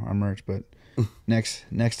 you know, our merch. But next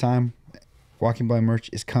time, Walking By merch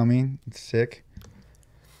is coming. It's sick.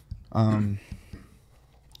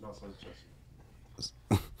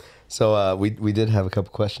 So we did have a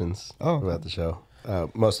couple questions about the show.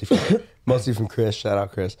 Mostly from Chris. Shout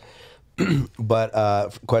out Chris.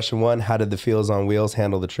 But question one: how did the Feels on Wheels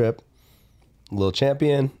handle the trip? Little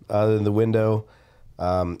champion, other than the window,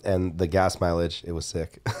 and the gas mileage, it was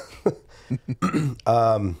sick.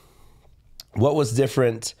 What was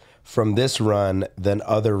different from this run than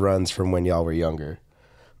other runs from when y'all were younger?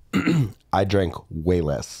 I drank way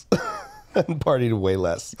less and partied way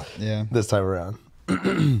less. Yeah. This time around.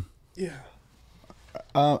 Yeah.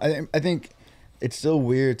 I think it's still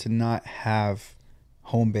weird to not have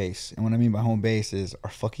home base, and what I mean by home base is our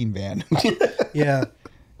fucking van. Yeah.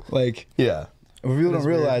 Like, Yeah. people don't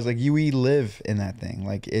realize, like, we live in that thing.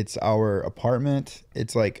 Like, it's our apartment.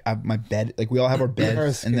 It's like my bed. Like, we all have our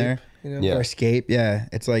beds in there. You know? Yeah. Our escape. Yeah.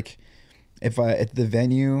 It's like if the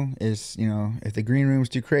venue is, you know, if the green room's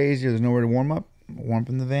too crazy or there's nowhere to warm up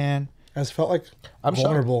in the van. I just felt like I'm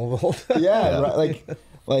vulnerable the whole time. Yeah. Right,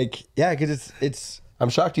 like yeah, because it's. I'm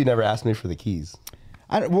shocked you never asked me for the keys.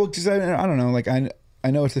 Because I don't know. Like, I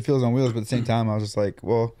know it's the Feels on Wheels, but at the same time, I was just like,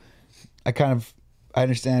 well, I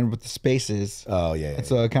understand what the space is. Oh yeah. And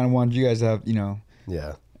so I kind of wanted you guys to have, you know.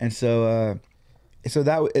 Yeah. And so it's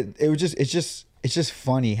just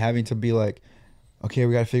funny having to be like, okay,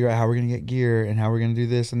 we got to figure out how we're gonna get gear and how we're gonna do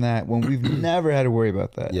this and that when we've never had to worry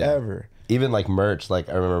about that ever. Even like merch, like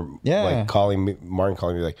I remember like Martin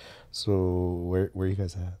calling me like, so where you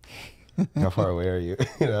guys at? How far away are you?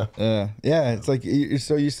 You know? Yeah. It's like you're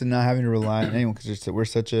so used to not having to rely on anyone because we're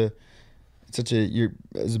such a you're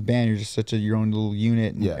as a band, you're just your own little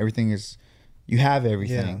unit, and everything is, you have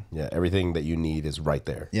everything. Yeah, everything that you need is right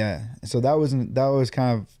there. Yeah. So that was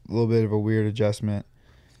kind of a little bit of a weird adjustment.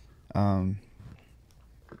 And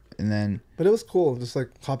then, but it was cool, just like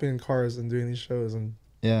hopping in cars and doing these shows, and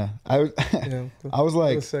yeah, I was, you know, I was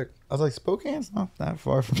like, sick. I was like, Spokane's not that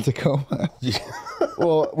far from Tacoma.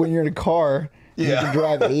 Well, when you're in a car, you can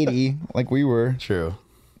drive 80 like we were. True.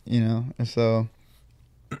 You know, and so,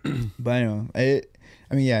 but anyway,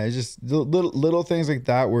 it's just little things like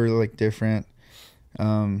that were like different.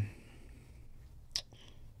 I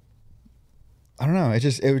don't know.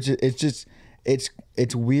 It's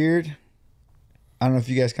weird. I don't know if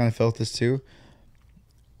you guys kind of felt this too.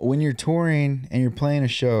 When you're touring and you're playing a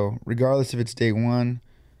show, regardless if it's day one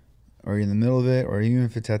or you're in the middle of it or even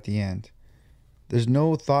if it's at the end, there's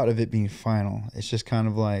no thought of it being final. It's just kind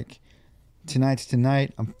of like, tonight's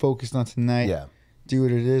tonight. I'm focused on tonight. Yeah. Do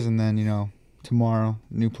what it is, and then, you know, tomorrow,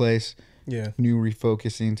 new place. Yeah. New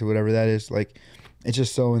refocusing to whatever that is. Like, it's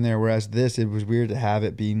just so in there. Whereas this, it was weird to have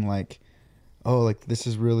it being like, oh, like this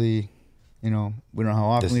is really, we don't know how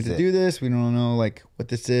often This we is have to it. do this. We don't know like what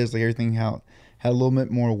this is. Like everything had a little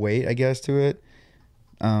bit more weight, I guess, to it.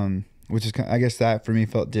 Which is I guess that for me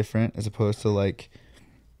felt different as opposed to like,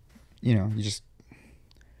 you just.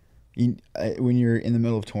 When you're in the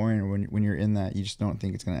middle of touring or when you're in that, you just don't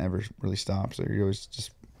think it's gonna ever really stop. So you always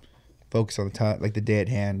just focus on like the day at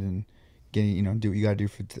hand and getting do what you gotta do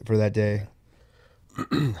for that day.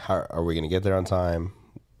 How are we gonna get there on time?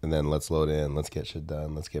 And then let's load in. Let's get shit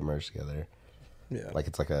done. Let's get merged together. Yeah. Like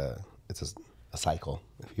it's a cycle,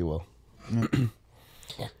 if you will.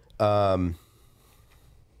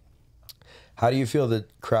 How do you feel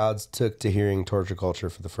that crowds took to hearing Torture Culture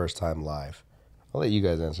for the first time live? I'll let you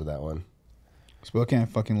guys answer that one. Spokane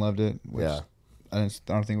fucking loved it. Which Yeah. I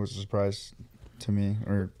don't think it was a surprise to me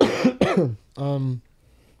or.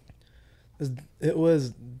 It was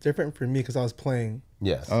different for me because I was playing.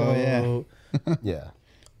 Yes. Oh, yeah. Yeah.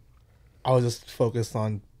 I was just focused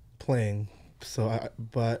on playing. So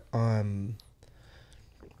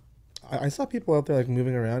I saw people out there like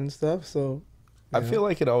moving around and stuff. So I feel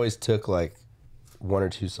like it always took like one or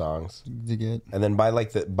two songs to get. and then by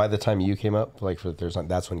the time you came up, like for there's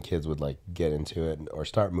that's when kids would like get into it or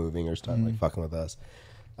start moving or start like fucking with us.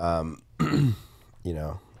 And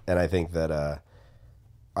I think that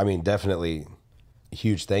I mean definitely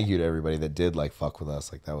huge thank you to everybody that did like fuck with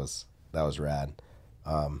us. Like that was rad.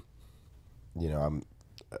 I'm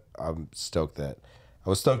stoked that I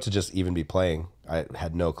was stoked to just even be playing. I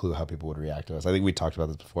had no clue how people would react to us. I think we talked about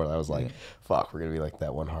this before. I was like, fuck, we're gonna be like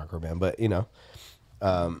that one hardcore band. But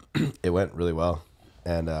it went really well.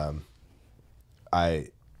 And I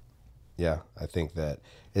think that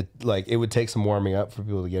it would take some warming up for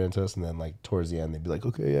people to get into us, and then like towards the end they'd be like,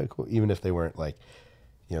 okay, yeah, cool. Even if they weren't like,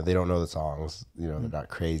 they don't know the songs, they're not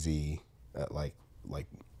crazy like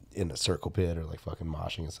in a circle pit or like fucking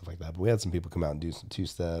moshing and stuff like that. But we had some people come out and do some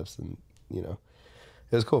 2-steps, and it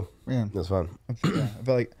was cool. Yeah, it was fun.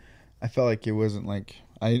 I felt like it wasn't like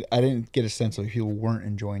I didn't get a sense of people weren't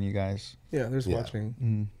enjoying you guys. yeah, there's watching.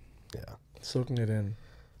 Mm-hmm. Yeah. Soaking it in.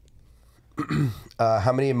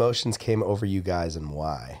 How many emotions came over you guys and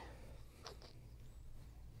why?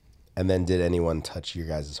 And then did anyone touch your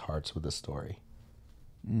guys' hearts with the story?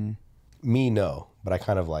 Me, no. But I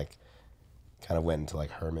kind of went into like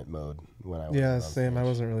hermit mode when I was Yeah, on same. stage. I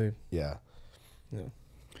wasn't really. Yeah. Yeah.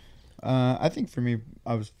 I think for me,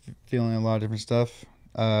 I was feeling a lot of different stuff.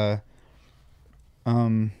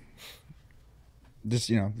 Just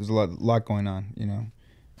there's a lot going on,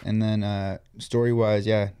 and then story wise,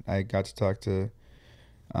 yeah, I got to talk to.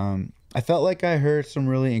 I felt like I heard some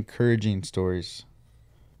really encouraging stories,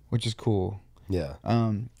 which is cool. Yeah.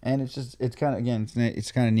 And it's kind of again,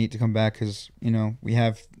 it's kind of neat to come back because we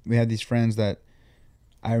have these friends that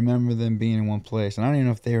I remember them being in one place, and I don't even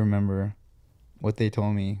know if they remember what they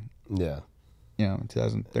told me. Yeah. In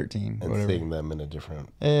 2013 or And whatever. seeing them in a different.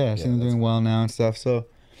 Yeah, seeing them doing well now and stuff. So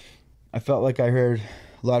I felt like I heard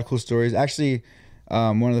a lot of cool stories. Actually,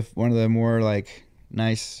 one of the more like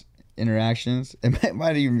nice interactions. It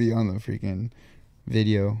might even be on the freaking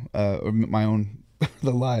video or my own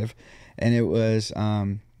the live, and it was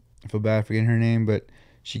I feel bad forgetting her name, but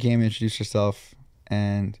she came and introduced herself,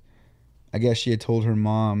 and I guess she had told her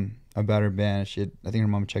mom about her band. I think her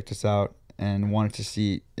mom checked us out and wanted to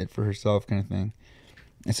see it for herself, kind of thing.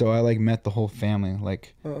 And so I met the whole family.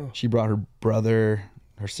 Like she brought her brother,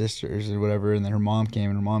 her sisters, or whatever, and then her mom came,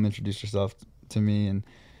 and her mom introduced herself to me and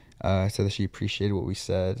said that she appreciated what we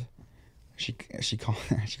said. She called.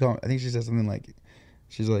 I think she said something like,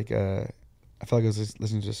 she's like, I felt like I was just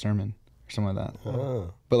listening to a sermon or something like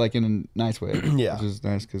that, but like in a nice way. Yeah, which is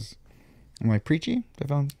nice because I'm like preachy. Does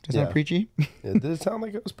that sound preachy? Yeah, did it sound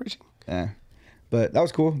like it was preaching? Yeah, but that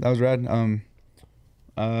was cool. That was rad.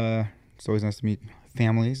 It's always nice to meet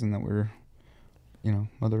families and that we're,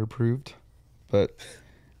 mother approved. But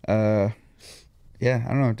yeah, I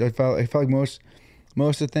don't know. I felt like most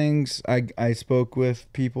of the things I spoke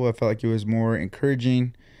with people, I felt like it was more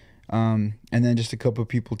encouraging. And then just a couple of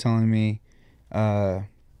people telling me,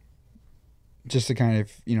 just to kind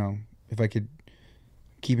of, if I could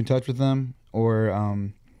keep in touch with them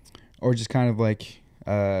or just kind of like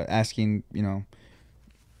asking,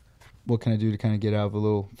 what can I do to kind of get out of a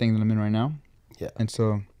little thing that I'm in right now? Yeah. And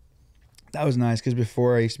so that was nice because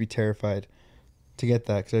before I used to be terrified to get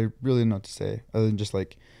that because I really didn't know what to say other than just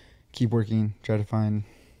like keep working, try to find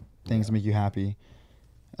things to make you happy.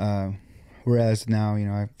 Whereas now,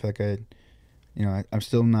 I feel like I'm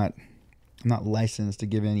still not licensed to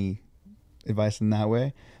give any advice in that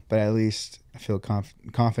way, but at least I feel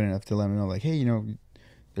confident enough to let them know, like, hey,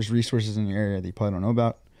 there's resources in your area that you probably don't know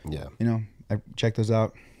about. Yeah. I check those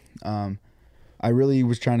out. I really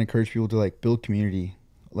was trying to encourage people to like build community.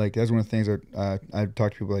 Like that's one of the things that I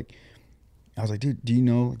talk to people like. I was like, dude, do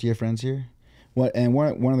you have friends here? What? And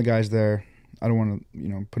one of the guys there, I don't want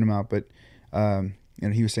to put him out, but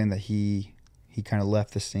he was saying that he kind of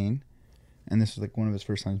left the scene, and this was like one of his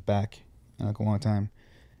first times back in like a long time,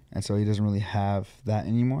 and so he doesn't really have that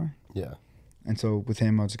anymore. Yeah. And so with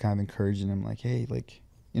him, I was kind of encouraging him, like, hey, like,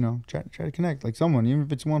 try to connect, like someone, even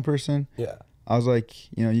if it's one person. Yeah. I was like,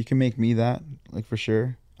 you can make me that, like for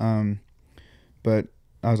sure. But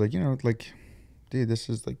I was like, like, dude, this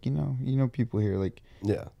is like, people here, like,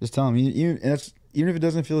 Yeah. just tell them. Even if it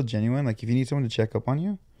doesn't feel genuine, like if you need someone to check up on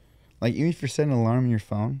you, like even if you're setting an alarm on your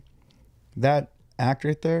phone, that act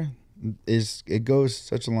right there it goes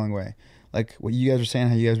such a long way. Like what you guys were saying,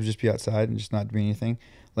 how you guys would just be outside and just not doing anything.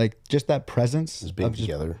 Like just that presence Just being of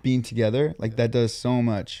together. being together, like that does so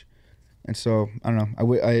much. And so I don't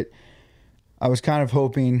know. I was kind of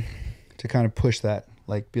hoping to kind of push that,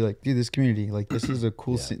 like be like, dude, this community, like this is a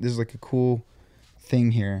cool. Yeah. This is like a cool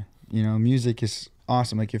thing here. Music is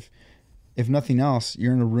awesome. Like if nothing else,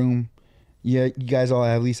 you're in a room. Yeah, you guys all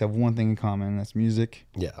at least have one thing in common, and that's music.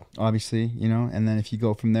 Yeah, obviously, and then if you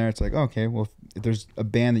go from there, it's like, okay, well, if there's a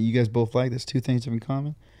band that you guys both like, there's two things you have in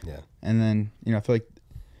common. Yeah, and then I feel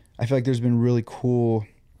like there's been really cool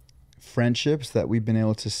friendships that we've been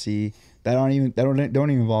able to see that don't even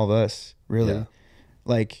involve us really. Yeah.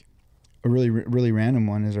 Like a really random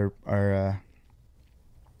one is our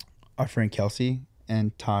friend Kelsey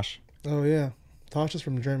and Tosh. Oh yeah, Tosh is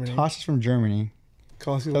from Germany.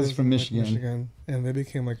 Kelsey is from Michigan, and they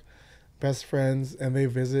became like best friends, and they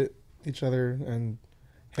visit each other and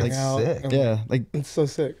hang like, out. Sick. Yeah, like it's so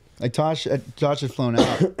sick. Like Tosh had flown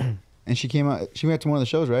out, and she came out. She went to one of the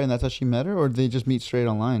shows, right? And that's how she met her, or did they just meet straight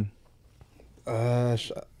online? I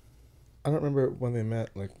don't remember when they met,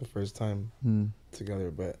 like the first time together,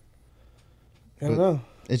 but I don't know.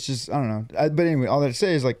 It's just I don't know. But anyway, all that to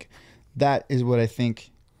say is like that is what I think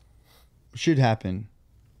should happen.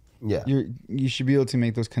 Yeah, you should be able to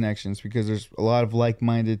make those connections because there's a lot of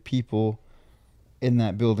like-minded people in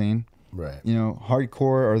that building. Right.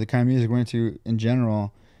 Hardcore or the kind of music we're into in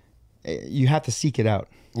general, you have to seek it out.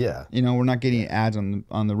 Yeah. We're not getting ads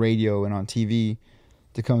on the radio and on TV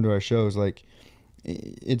to come to our shows. Like,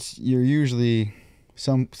 you're usually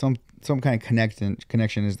some kind of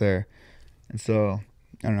connection is there, and so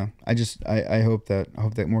I don't know. I hope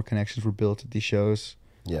that more connections were built at these shows.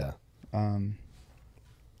 Yeah.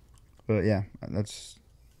 But yeah, that's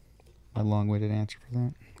my long-winded answer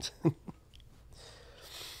for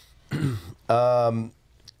that.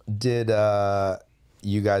 Did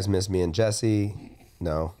you guys miss me and Jesse?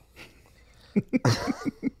 No.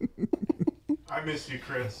 I miss you,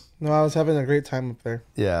 Chris. No, I was having a great time up there.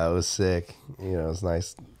 Yeah, it was sick. It was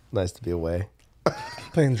nice to be away.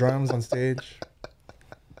 Playing drums on stage.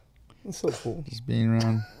 It's so cool. Just being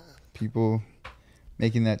around people,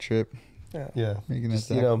 making that trip. Yeah. Making that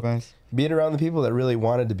sacrifice. Being around the people that really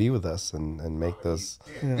wanted to be with us and make those.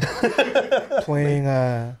 Playing.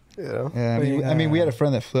 Yeah. I mean, we had a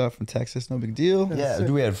friend that flew out from Texas. No big deal. Yeah.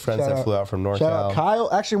 We had friends that flew out from NorCal. Shout out Kyle.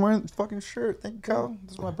 Actually, wearing the fucking shirt. Thank you, Kyle.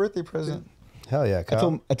 This is my birthday present. Hell yeah,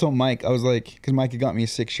 Kyle. I told Mike, I was like, because Mike had got me a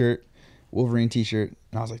sick shirt, Wolverine t-shirt,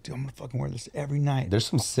 and I was like, dude, I'm gonna fucking wear this every night. There's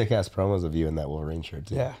some sick ass promos of you in that Wolverine shirt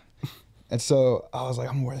too. Yeah. And so I was like,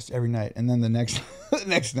 I'm gonna wear this every night. And then the next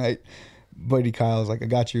night, buddy Kyle was like, I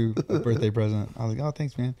got you a birthday present. I was like, oh,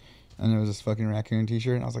 thanks, man. And it was this fucking raccoon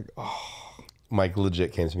t-shirt, and I was like, oh. Mike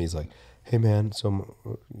legit came to me. He's like, hey man, so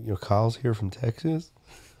Kyle's here from Texas,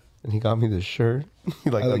 and he got me this shirt. He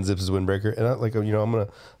unzips his windbreaker, and I'm gonna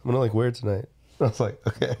like wear it tonight. I was like,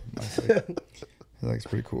 okay. It's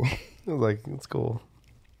pretty cool. I was like, it's cool.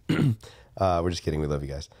 We're just kidding. We love you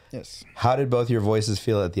guys. Yes. How did both your voices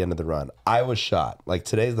feel at the end of the run? I was shot. Like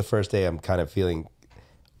today's the first day I'm kind of feeling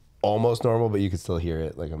almost normal, but you could still hear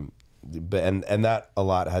it. And that a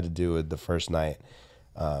lot had to do with the first night.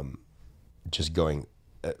 Just going,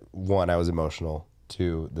 one, I was emotional.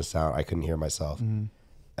 Two, the sound, I couldn't hear myself. Mm-hmm.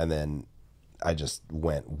 And then I just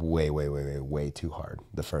went way too hard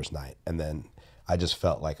the first night. And then I just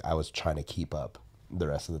felt like I was trying to keep up the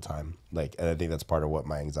rest of the time. And I think that's part of what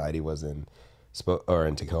my anxiety was in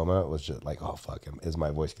Tacoma. It was just like, oh, fuck, is my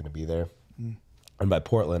voice going to be there? Mm. And by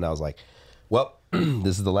Portland, I was like, well,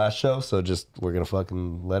 this is the last show, so we're going to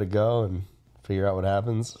fucking let it go and figure out what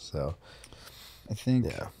happens. So I think,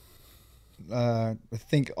 I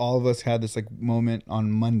think all of us had this moment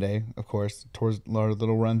on Monday, of course, towards our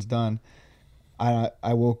little run's done. I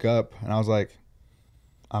woke up and I was like,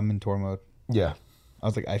 I'm in tour mode. Yeah. I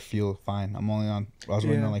was like, I feel fine. I was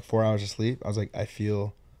only on 4 hours of sleep. I was like, I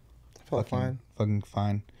felt fucking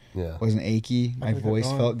fine. Yeah. wasn't achy. My could've kept voice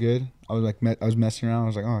going. felt good. I was like, I was messing around. I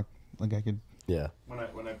was like, oh, like I could. Yeah. When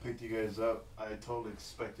I picked you guys up, I totally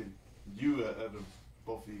expected you out of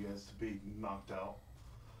both of you guys to be knocked out.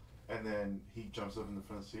 And then he jumps up in the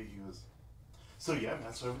front seat. He goes, "So yeah,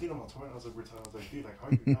 man. So everything on my tour." And I was like, "We're talking." I was like, "Dude, like, how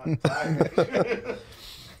are you not tired?"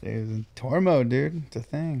 It was in tour mode, dude. It's a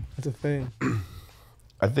thing. That's a thing.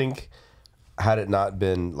 I think had it not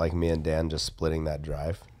been like me and Dan just splitting that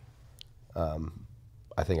drive,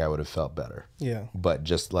 I think I would have felt better. Yeah. But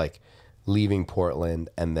just like leaving Portland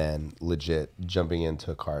and then legit jumping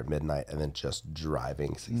into a car at midnight and then just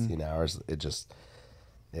driving 16 hours, it just,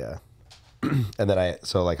 yeah. And then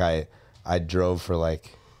I drove for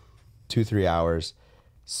like 2-3 hours,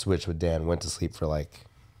 switched with Dan, went to sleep for like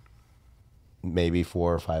maybe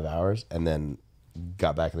 4 or 5 hours, and then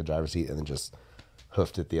got back in the driver's seat and then just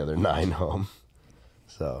hoofed it the other 9 home.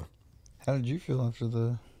 So How did you feel after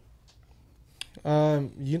the?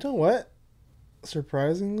 You know what?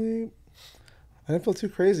 Surprisingly, I didn't feel too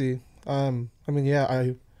crazy. I mean, yeah,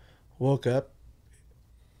 I woke up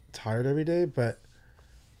tired every day, but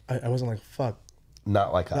I wasn't like, fuck.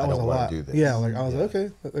 not like That I was don't a want lot. to do this. Yeah, like I was like,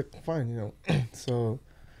 okay, like, fine, you know. So,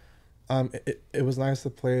 it was nice to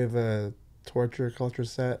play the torture culture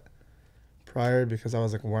set prior because I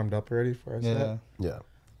was like warmed up already for our set. Yeah.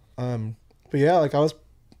 But yeah, like I was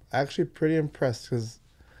actually pretty impressed because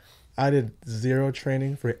I did 0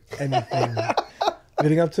 training for anything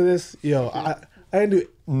leading up to this. Yo, I didn't do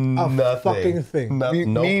a Nothing. fucking thing. No,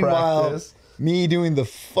 no Meanwhile, practice. me doing the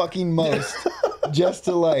fucking most just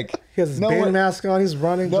to like. He has his no band one- mask on. He's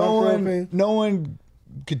running, jump roping. No one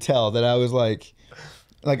could tell that I was like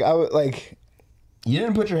I was like, You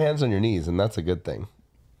didn't put your hands on your knees, and that's a good thing.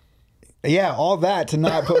 yeah, all that to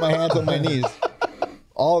not put my hands on my knees.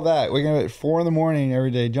 All that. Waking up at 4 a.m.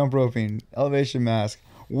 every day, jump roping, elevation mask,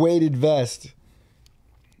 weighted vest.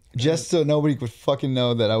 Just so nobody would fucking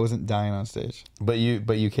know that I wasn't dying on stage. But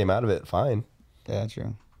you came out of it fine. Yeah,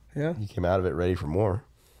 true. Yeah. You came out of it ready for more.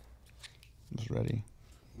 I was ready.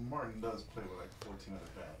 Martin does play with like 14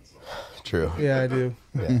 other bands. So. True. Yeah, I do.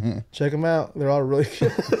 Yeah. Check them out. They're all really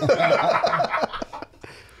good.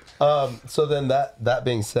 So then that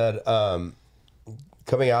being said,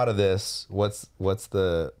 coming out of this, what's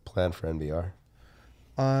the plan for NBR?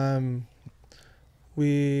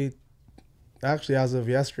 We actually, as of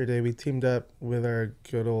yesterday, we teamed up with our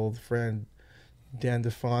good old friend Dan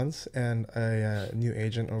DeFons and a new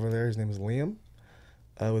agent over there. His name is Liam,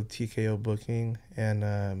 with TKO Booking,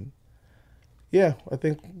 and yeah, I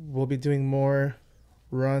think we'll be doing more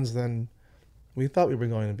runs than we thought we were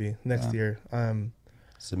going to be next year.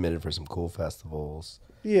 Submitted for some cool festivals.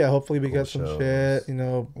 Yeah, hopefully we Cool get some shows. shit. You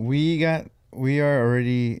know, We are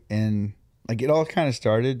already in, like, it all kind of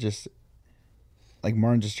started just like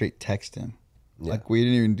Martin just straight texted him. Yeah. Like, we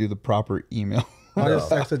didn't even do the proper email. I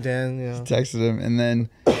just texted Dan. You know, Texted him, and then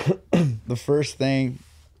the first thing,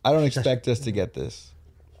 I don't expect us to get this,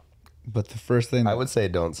 but the first thing I would say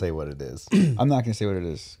don't say what it is. I'm not gonna say what it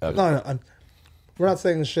is. no, we're not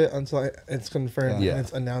saying shit until it's confirmed Yeah. and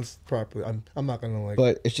it's announced properly. I'm not gonna like.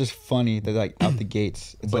 But it's just funny that like out the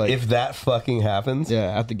gates, it's But like, if that fucking happens,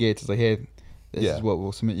 yeah, out the gates, it's like, hey, this Yeah. is what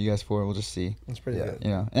we'll submit you guys for. We'll just see, it's pretty Yeah. good. you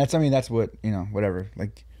know. And that's, I mean, that's what, you know, whatever.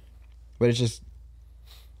 Like, but it's just,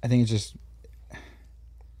 I think it's just,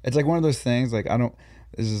 it's like one of those things. Like,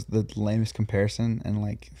 this is the lamest comparison, and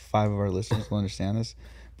like 5 of our listeners will understand this,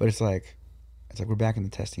 but it's like we're back in the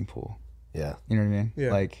testing pool. yeah, You know what I mean?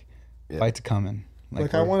 Yeah. Like, Yeah. fights are coming.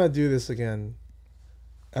 Like I we're- want to do this again,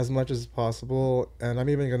 as much as possible, and I'm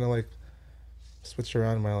even gonna like switch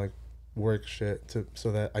around my like work shit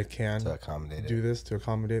so that I can to accommodate do it. this to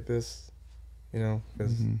accommodate this. You know,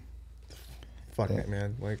 because Mhm. fuck Yeah. it,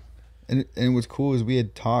 man. Like And what's cool is we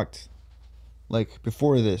had talked, like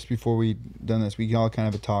before we done this, we all kind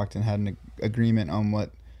of had talked and had an agreement on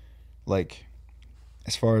what, like,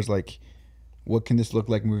 as far as like, what can this look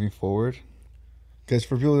like moving forward? Because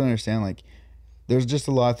for people to understand, like, there's just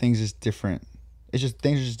a lot of things that's different. It's just,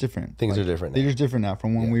 things are just different. Things Like, are different They're now. just different now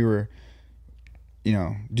from when Yeah. we were, you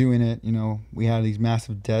know, doing it. You know, we had these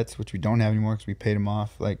massive debts, which we don't have anymore because we paid them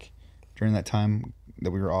off, like, during that time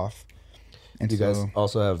that we were off. And You so, guys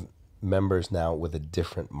also have members now with a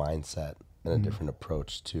different mindset and a different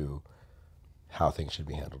approach to how things should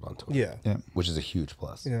be handled on tour. yeah, yeah. Which is a huge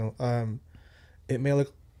plus. you know, it may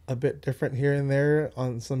look a bit different here and there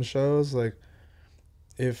on some shows. Like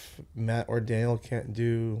if Matt or Daniel can't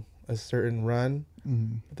do a certain run,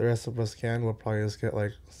 but the rest of us can, we'll probably just get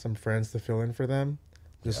like some friends to fill in for them,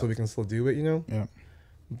 just so we can still do it. You know. Yeah.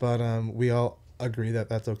 But we all agree that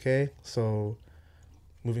that's okay. So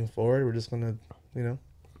moving forward, we're just gonna, you know,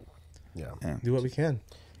 Yeah. Yeah. do what we can.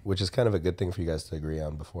 which is kind of a good thing for you guys to agree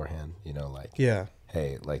on beforehand. You know, like Yeah.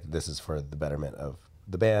 hey, like this is for the betterment of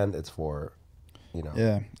the band. It's for, you know.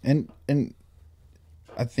 Yeah, and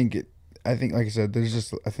I think like I said, there's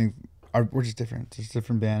just we're just different. It's just a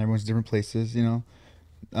different band. Everyone's different places, you know.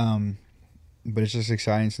 But it's just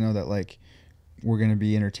exciting to know that like we're gonna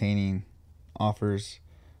be entertaining offers.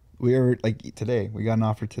 We are like today. We got an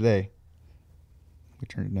offer today. We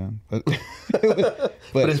turned it down,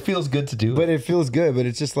 but it feels good to do. But it feels good. But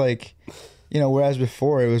it's just like, you know, whereas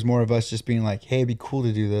before it was more of us just being like, hey, it'd be cool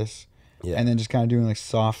to do this. Yeah. And then just kind of doing like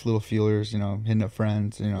soft little feelers, you know, hitting up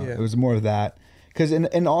friends, you know. Yeah. It was more of that. Cause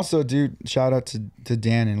and also, dude, shout out to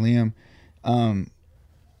Dan and Liam.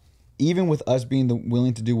 Even with us being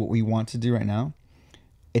willing to do what we want to do right now,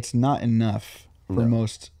 it's not enough for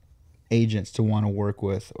most agents to want to work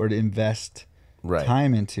with or to invest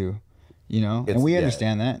time into, you know. And we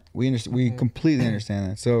understand that. We completely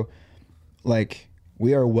understand that. So, like,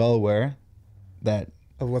 we are well aware that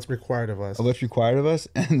Of what's required of us.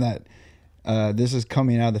 And that this is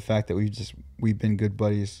coming out of the fact that we've been good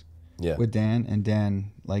buddies with Dan, and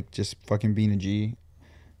Dan like just fucking being a G,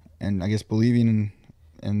 and I guess believing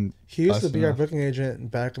in he used us to be our enough. booking agent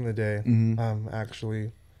back in the day,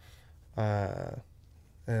 actually,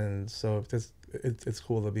 and so it's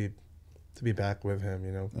cool to be back with him.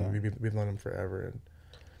 You know, we've known him forever,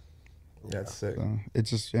 and that's sick. So it's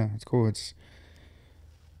just it's cool. It's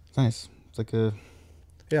nice. It's like a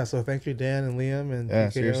So thank you, Dan and Liam and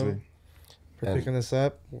PKO seriously. for picking us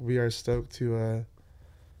up. We are stoked to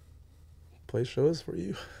play shows for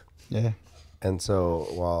you. Yeah. And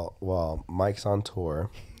so while Mike's on tour,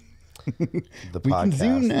 the We can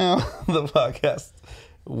zoom now. the podcast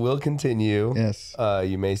will continue. Yes.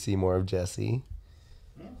 You may see more of Jesse.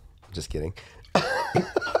 Just kidding.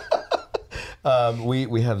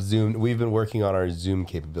 We have Zoom. We've been working on our Zoom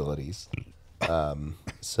capabilities.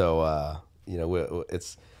 So you know,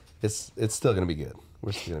 it's still gonna be good.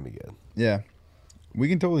 We're still gonna be good. Yeah. We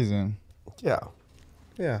can totally zoom. Yeah.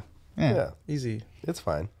 Yeah, Yeah. easy. It's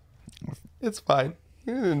fine. It's fine.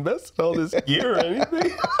 You didn't invest in all this gear or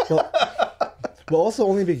anything. We'll also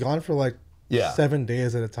only be gone for like Yeah. 7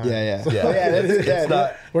 days at a time. Yeah. So Yeah. It's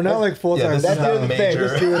not. we're not like full time. this is That's the not other thing. major.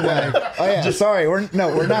 Just doing like, oh yeah, sorry, we're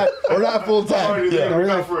not full time. we're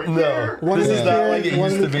not like, for a No. year. one This week is not here, like it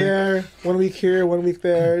 1 used to week be. there, 1 week here, 1 week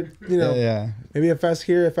there. You know, Yeah. maybe a fest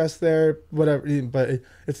here, a fest there, whatever. But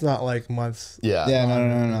it's not like months. Yeah. Yeah, no.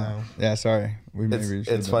 No. Yeah, sorry.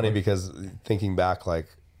 It's funny because thinking back, like,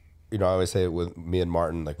 you know, I always say it with me and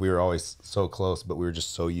Martin, like we were always so close, but we were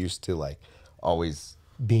just so used to like always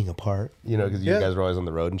being apart, you know, because you guys were always on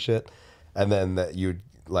the road and shit. And then that you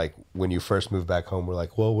like when you first moved back home, we're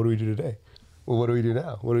like, well, what do we do today? Well, what do we do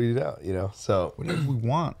now? What do we do now? You know, so whatever we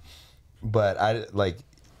want. But I like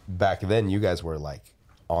back then, you guys were like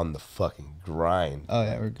on the fucking grind. Oh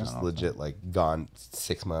yeah, we're gone Just all the legit like gone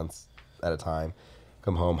 6 months at a time.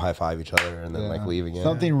 Come home, high five each other, and then like leave again.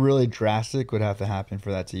 Something really drastic would have to happen for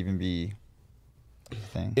that to even be a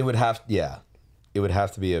thing. It would have, it would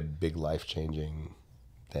have to be a big life changing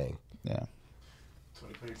thing. Yeah.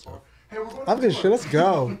 2024. Hey, we're going I'm good shit. Let's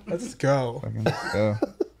go. Let's go. Fucking go.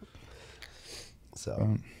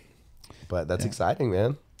 So, but that's exciting,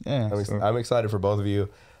 man. Yeah. I'm excited for both of you.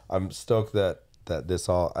 I'm stoked that this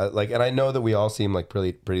all like, and I know that we all seem like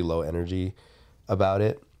pretty low energy about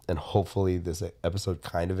it, and hopefully this episode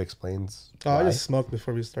kind of explains. Oh, I why. just smoked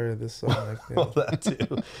before we started this. So like, yeah. Well, that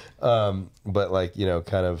too. But like, you know,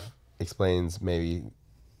 kind of explains maybe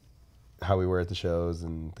how we were at the shows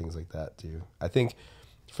and things like that too. I think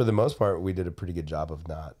for the most part, we did a pretty good job of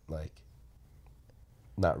not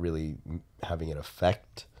really having it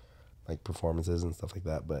affect like performances and stuff like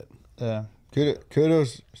that. But yeah.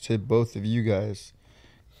 Kudos to both of you guys,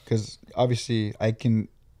 because obviously I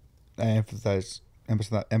empathize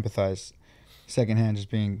secondhand, just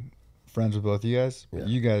being friends with both of you guys. But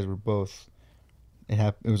you guys were both.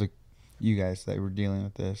 It was like you guys that were dealing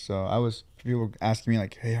with this. So people were asking me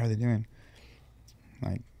like, "Hey, how are they doing?"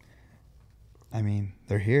 Like, I mean,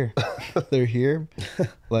 they're here. They're here.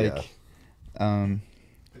 Like, and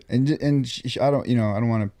I don't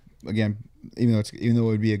want to, again, even though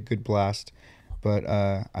it would be a good blast, but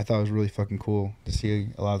I thought it was really fucking cool to see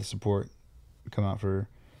a lot of the support come out for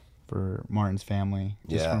Martin's family,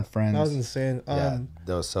 just from friends. That was insane. that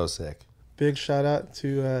was so sick. Big shout out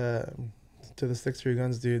to the Sticks to Your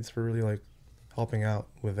Guns dudes for really like helping out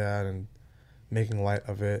with that and making light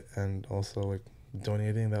of it, and also like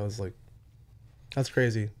donating. That's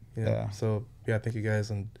crazy. You know? Yeah. So yeah, thank you guys.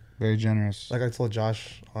 And Very generous. like I told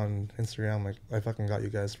Josh on Instagram, like I fucking got you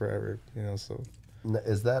guys forever. You know, so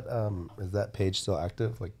Is that page still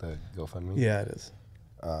active? Like the GoFundMe? yeah, it is.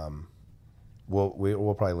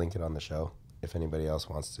 We'll probably link it on the show if anybody else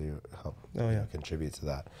wants to help contribute to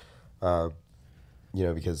that.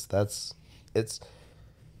 Because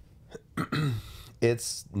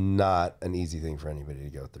it's not an easy thing for anybody to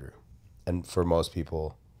go through, and for most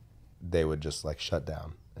people, they would just like shut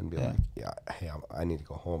down and be like, hey, I need to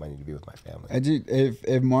go home. I need to be with my family.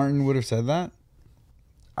 If Martin would have said that,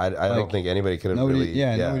 I don't think anybody could have really.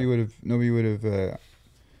 Nobody would have. I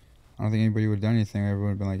don't think anybody would have done anything. Everyone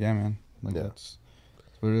would have been like, yeah, man. Like that's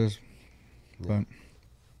what it is. But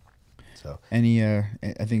so I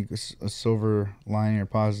think a silver lining or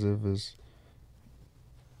positive is,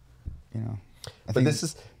 But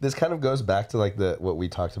this kind of goes back to like what we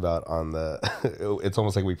talked about on the. It's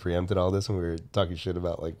almost like we preempted all this when we were talking shit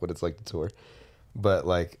about like what it's like to tour, but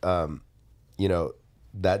like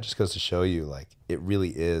that just goes to show you like it really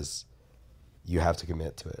is. You have to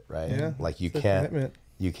commit to it, right? Yeah, like you can't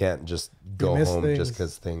just go home just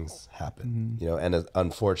because things happen, And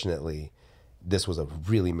unfortunately, this was a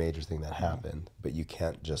really major thing that happened. But you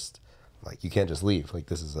can't just leave. Like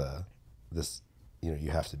this is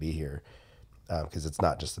you have to be here. Because it's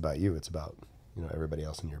not just about you; it's about everybody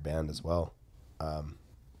else in your band as well. And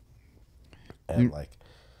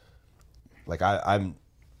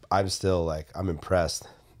I'm still like I'm impressed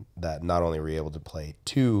that not only were you able to play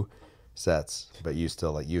 2 sets, but you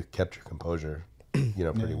still you kept your composure,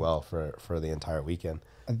 pretty well for the entire weekend.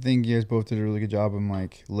 I think you guys both did a really good job of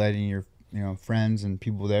like letting your friends and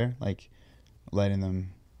people there letting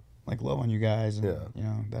them like love on you guys, and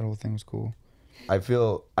that whole thing was cool. I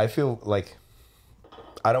feel like.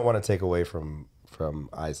 I don't want to take away from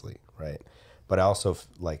Isley, right? But I also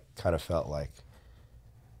kind of felt like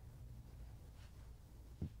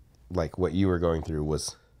what you were going through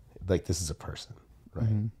was like this is a person, right?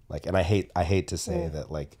 Mm-hmm. Like, and I hate to say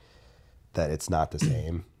that that it's not the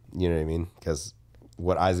same. You know what I mean? Because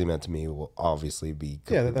what Isley meant to me will obviously be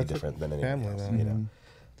completely different than anything else. Mm-hmm.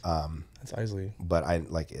 That's Isley. But I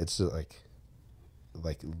it's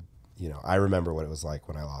I remember what it was like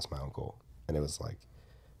when I lost my uncle, and it was like.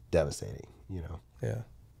 Devastating, Yeah.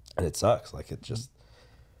 And it sucks. Like it just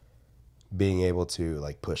being able to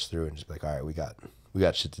like push through and just be like, all right, we got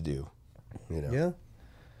shit to do, Yeah.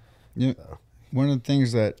 Yeah. So. One of the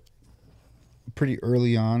things that pretty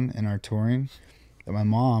early on in our touring that my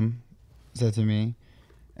mom said to me,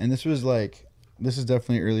 and this is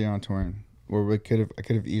definitely early on touring where I could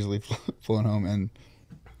have easily flown home and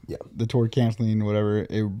the tour canceling, whatever.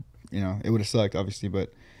 It would have sucked obviously,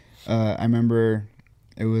 but I remember.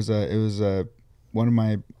 It was one of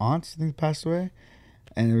my aunts, I think, passed away,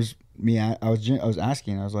 and it was me. I was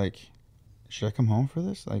asking. I was like, "Should I come home for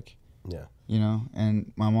this?" Like,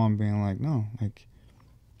 And my mom being like, "No, like,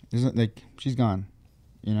 isn't like she's gone,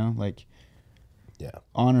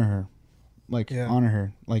 honor her, honor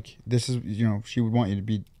her. Like this is she would want you to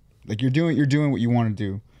be like you're doing what you want to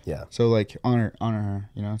do. Yeah. So like honor her.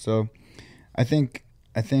 So I think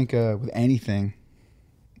with anything.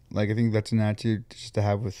 Like I think that's an attitude just to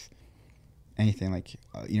have with anything. Like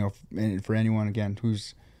and for anyone again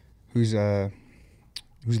who's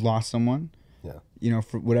lost someone. Yeah.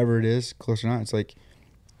 For whatever it is, close or not, it's like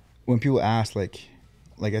when people ask like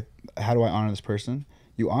how do I honor this person?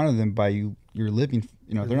 You honor them by you're living.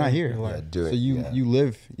 They're not here. Do it. So you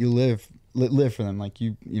live for them. Like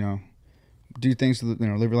do things to live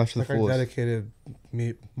your life to the fullest. I dedicated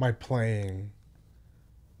my playing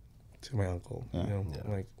to my uncle.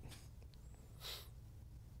 It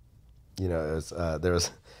was there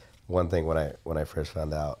was one thing when I first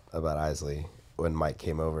found out about Isley when Mike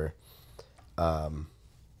came over.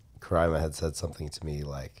 Karima had said something to me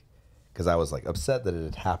like, because I was like upset that it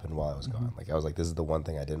had happened while I was gone. Like I was like, this is the one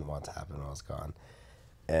thing I didn't want to happen when I was gone,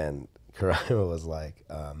 and Karima was like,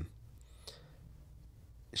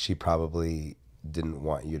 she probably didn't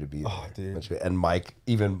want you to be there. Oh, dude. And Mike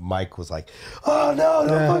was like, oh no,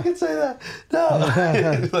 don't fucking say that. No.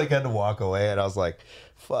 Like had to walk away, and I was like,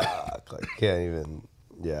 fuck, like can't even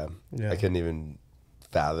I couldn't even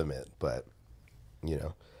fathom it. But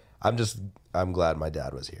I'm glad my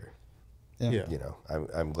dad was here. Yeah.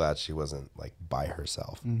 I'm glad she wasn't like by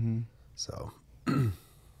herself. Mm-hmm. So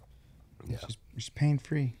she's pain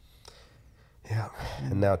free. Yeah.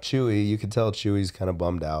 And now Chewy, you can tell Chewy's kind of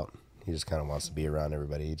bummed out. He just kind of wants to be around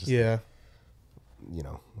everybody. He just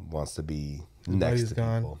wants to be next to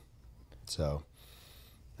people. So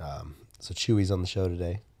so Chewy's on the show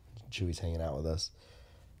today. Chewy's hanging out with us.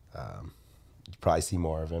 You probably see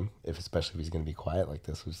more of him, especially if he's going to be quiet like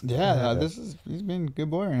this. He's been a good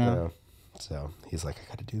boy right now. So he's like, I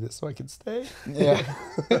got to do this so I can stay. Yeah.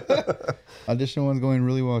 Audition one's going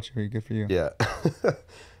really well, Chewy. Good for you. Yeah.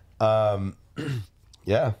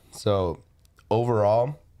 Yeah. So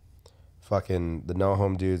overall, fucking the No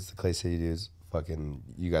Home dudes, the Clay City dudes, fucking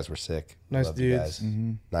you guys were sick. Nice Love you dudes. guys.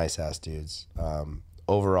 Mm-hmm. Nice ass dudes.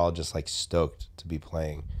 Overall, just like stoked to be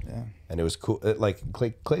playing. Yeah. And it was cool. Like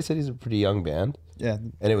Clay City's a pretty young band, Yeah.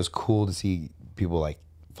 and it was cool to see people like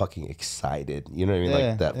fucking excited. You know what I mean? Yeah,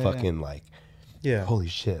 Like that yeah, fucking like, Yeah. holy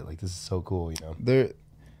shit! Like this is so cool. You know?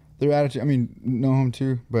 Their attitude. I mean, No Home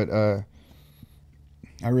too, but I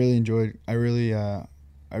really enjoyed. I really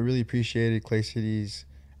appreciated Clay City's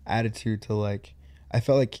attitude to like. I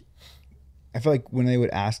felt like when they would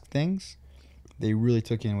ask things, they really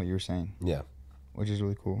took in what you were saying, Yeah. which is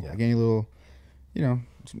really cool. Yeah. Like any little, you know,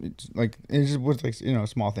 it's like it just was like, you know,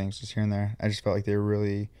 small things just here and there. I just felt like they were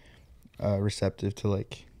really receptive to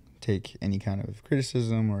like take any kind of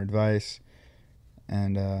criticism or advice,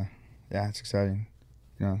 and yeah, it's exciting,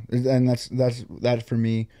 you know. And that for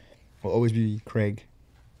me will always be Craig.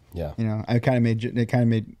 Yeah. You know, they kind of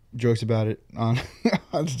made jokes about it on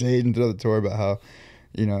on stage and throughout the tour about how,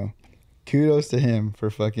 you know, kudos to him for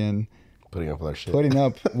fucking Putting up with our shit. putting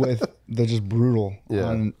up with the just brutal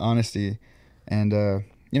honesty, and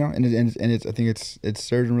you know, and it's I think it's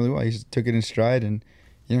served him really well. He just took it in stride, and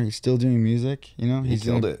you know, he's still doing music. You know, He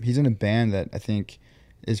killed it. He's in a band that I think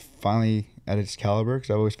is finally at its caliber,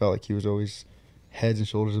 because I've always felt like he was always heads and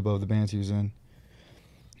shoulders above the bands he was in,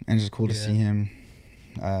 and it's just cool to see him,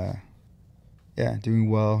 doing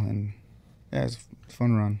well, and yeah, it's a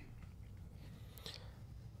fun run.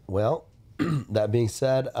 Well, that being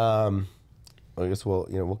said, I guess we'll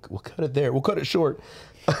cut it there. We'll cut it short.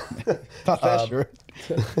 Not that sure.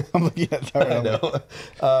 I'm looking at that right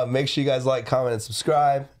now. Make sure you guys like, comment, and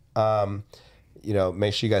subscribe. You know,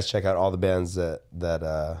 make sure you guys check out all the bands that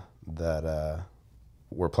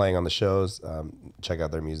were playing on the shows. Check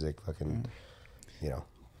out their music. Fucking, you know.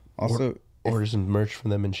 Also, order some merch from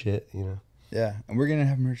them and shit. You know. yeah, and we're gonna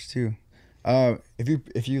have merch too.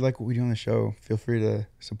 If you like what we do on the show, feel free to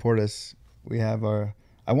support us. We have our,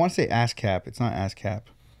 I want to say ASCAP. It's not ASCAP.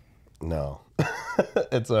 No,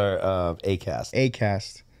 it's our Acast.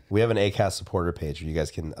 Acast. We have an Acast supporter page where you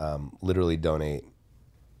guys can literally donate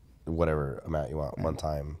whatever amount you want. One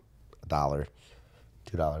time, $1,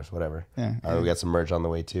 $2, whatever. Yeah. We got some merch on the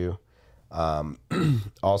way too.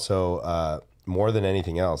 Also, more than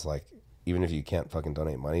anything else, like even if you can't fucking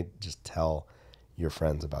donate money, just tell your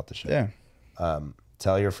friends about the show. Yeah.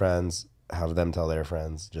 Tell your friends, have them tell their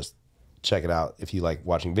friends. Just check it out. If you like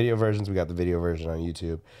watching video versions, we got the video version on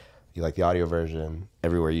YouTube. If you like the audio version,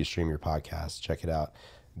 everywhere you stream your podcast, check it out.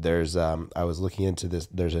 There's I was looking into this.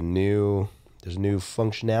 There's a new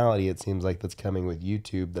functionality, it seems like, that's coming with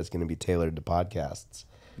YouTube that's going to be tailored to podcasts.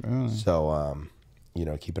 Really? So you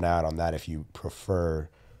know, keep an eye out on that if you prefer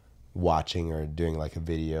watching or doing like a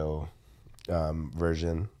video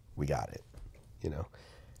version. We got it, you know.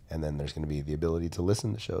 And then there's going to be the ability to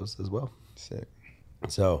listen to shows as well. Sick.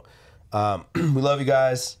 So we love you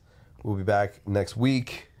guys. We'll be back next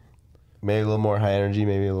week. Maybe a little more high energy,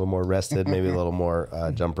 maybe a little more rested, maybe a little more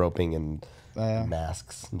jump roping and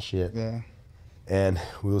masks and shit. Yeah. And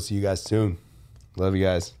we will see you guys soon. Love you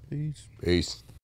guys. Peace. Peace.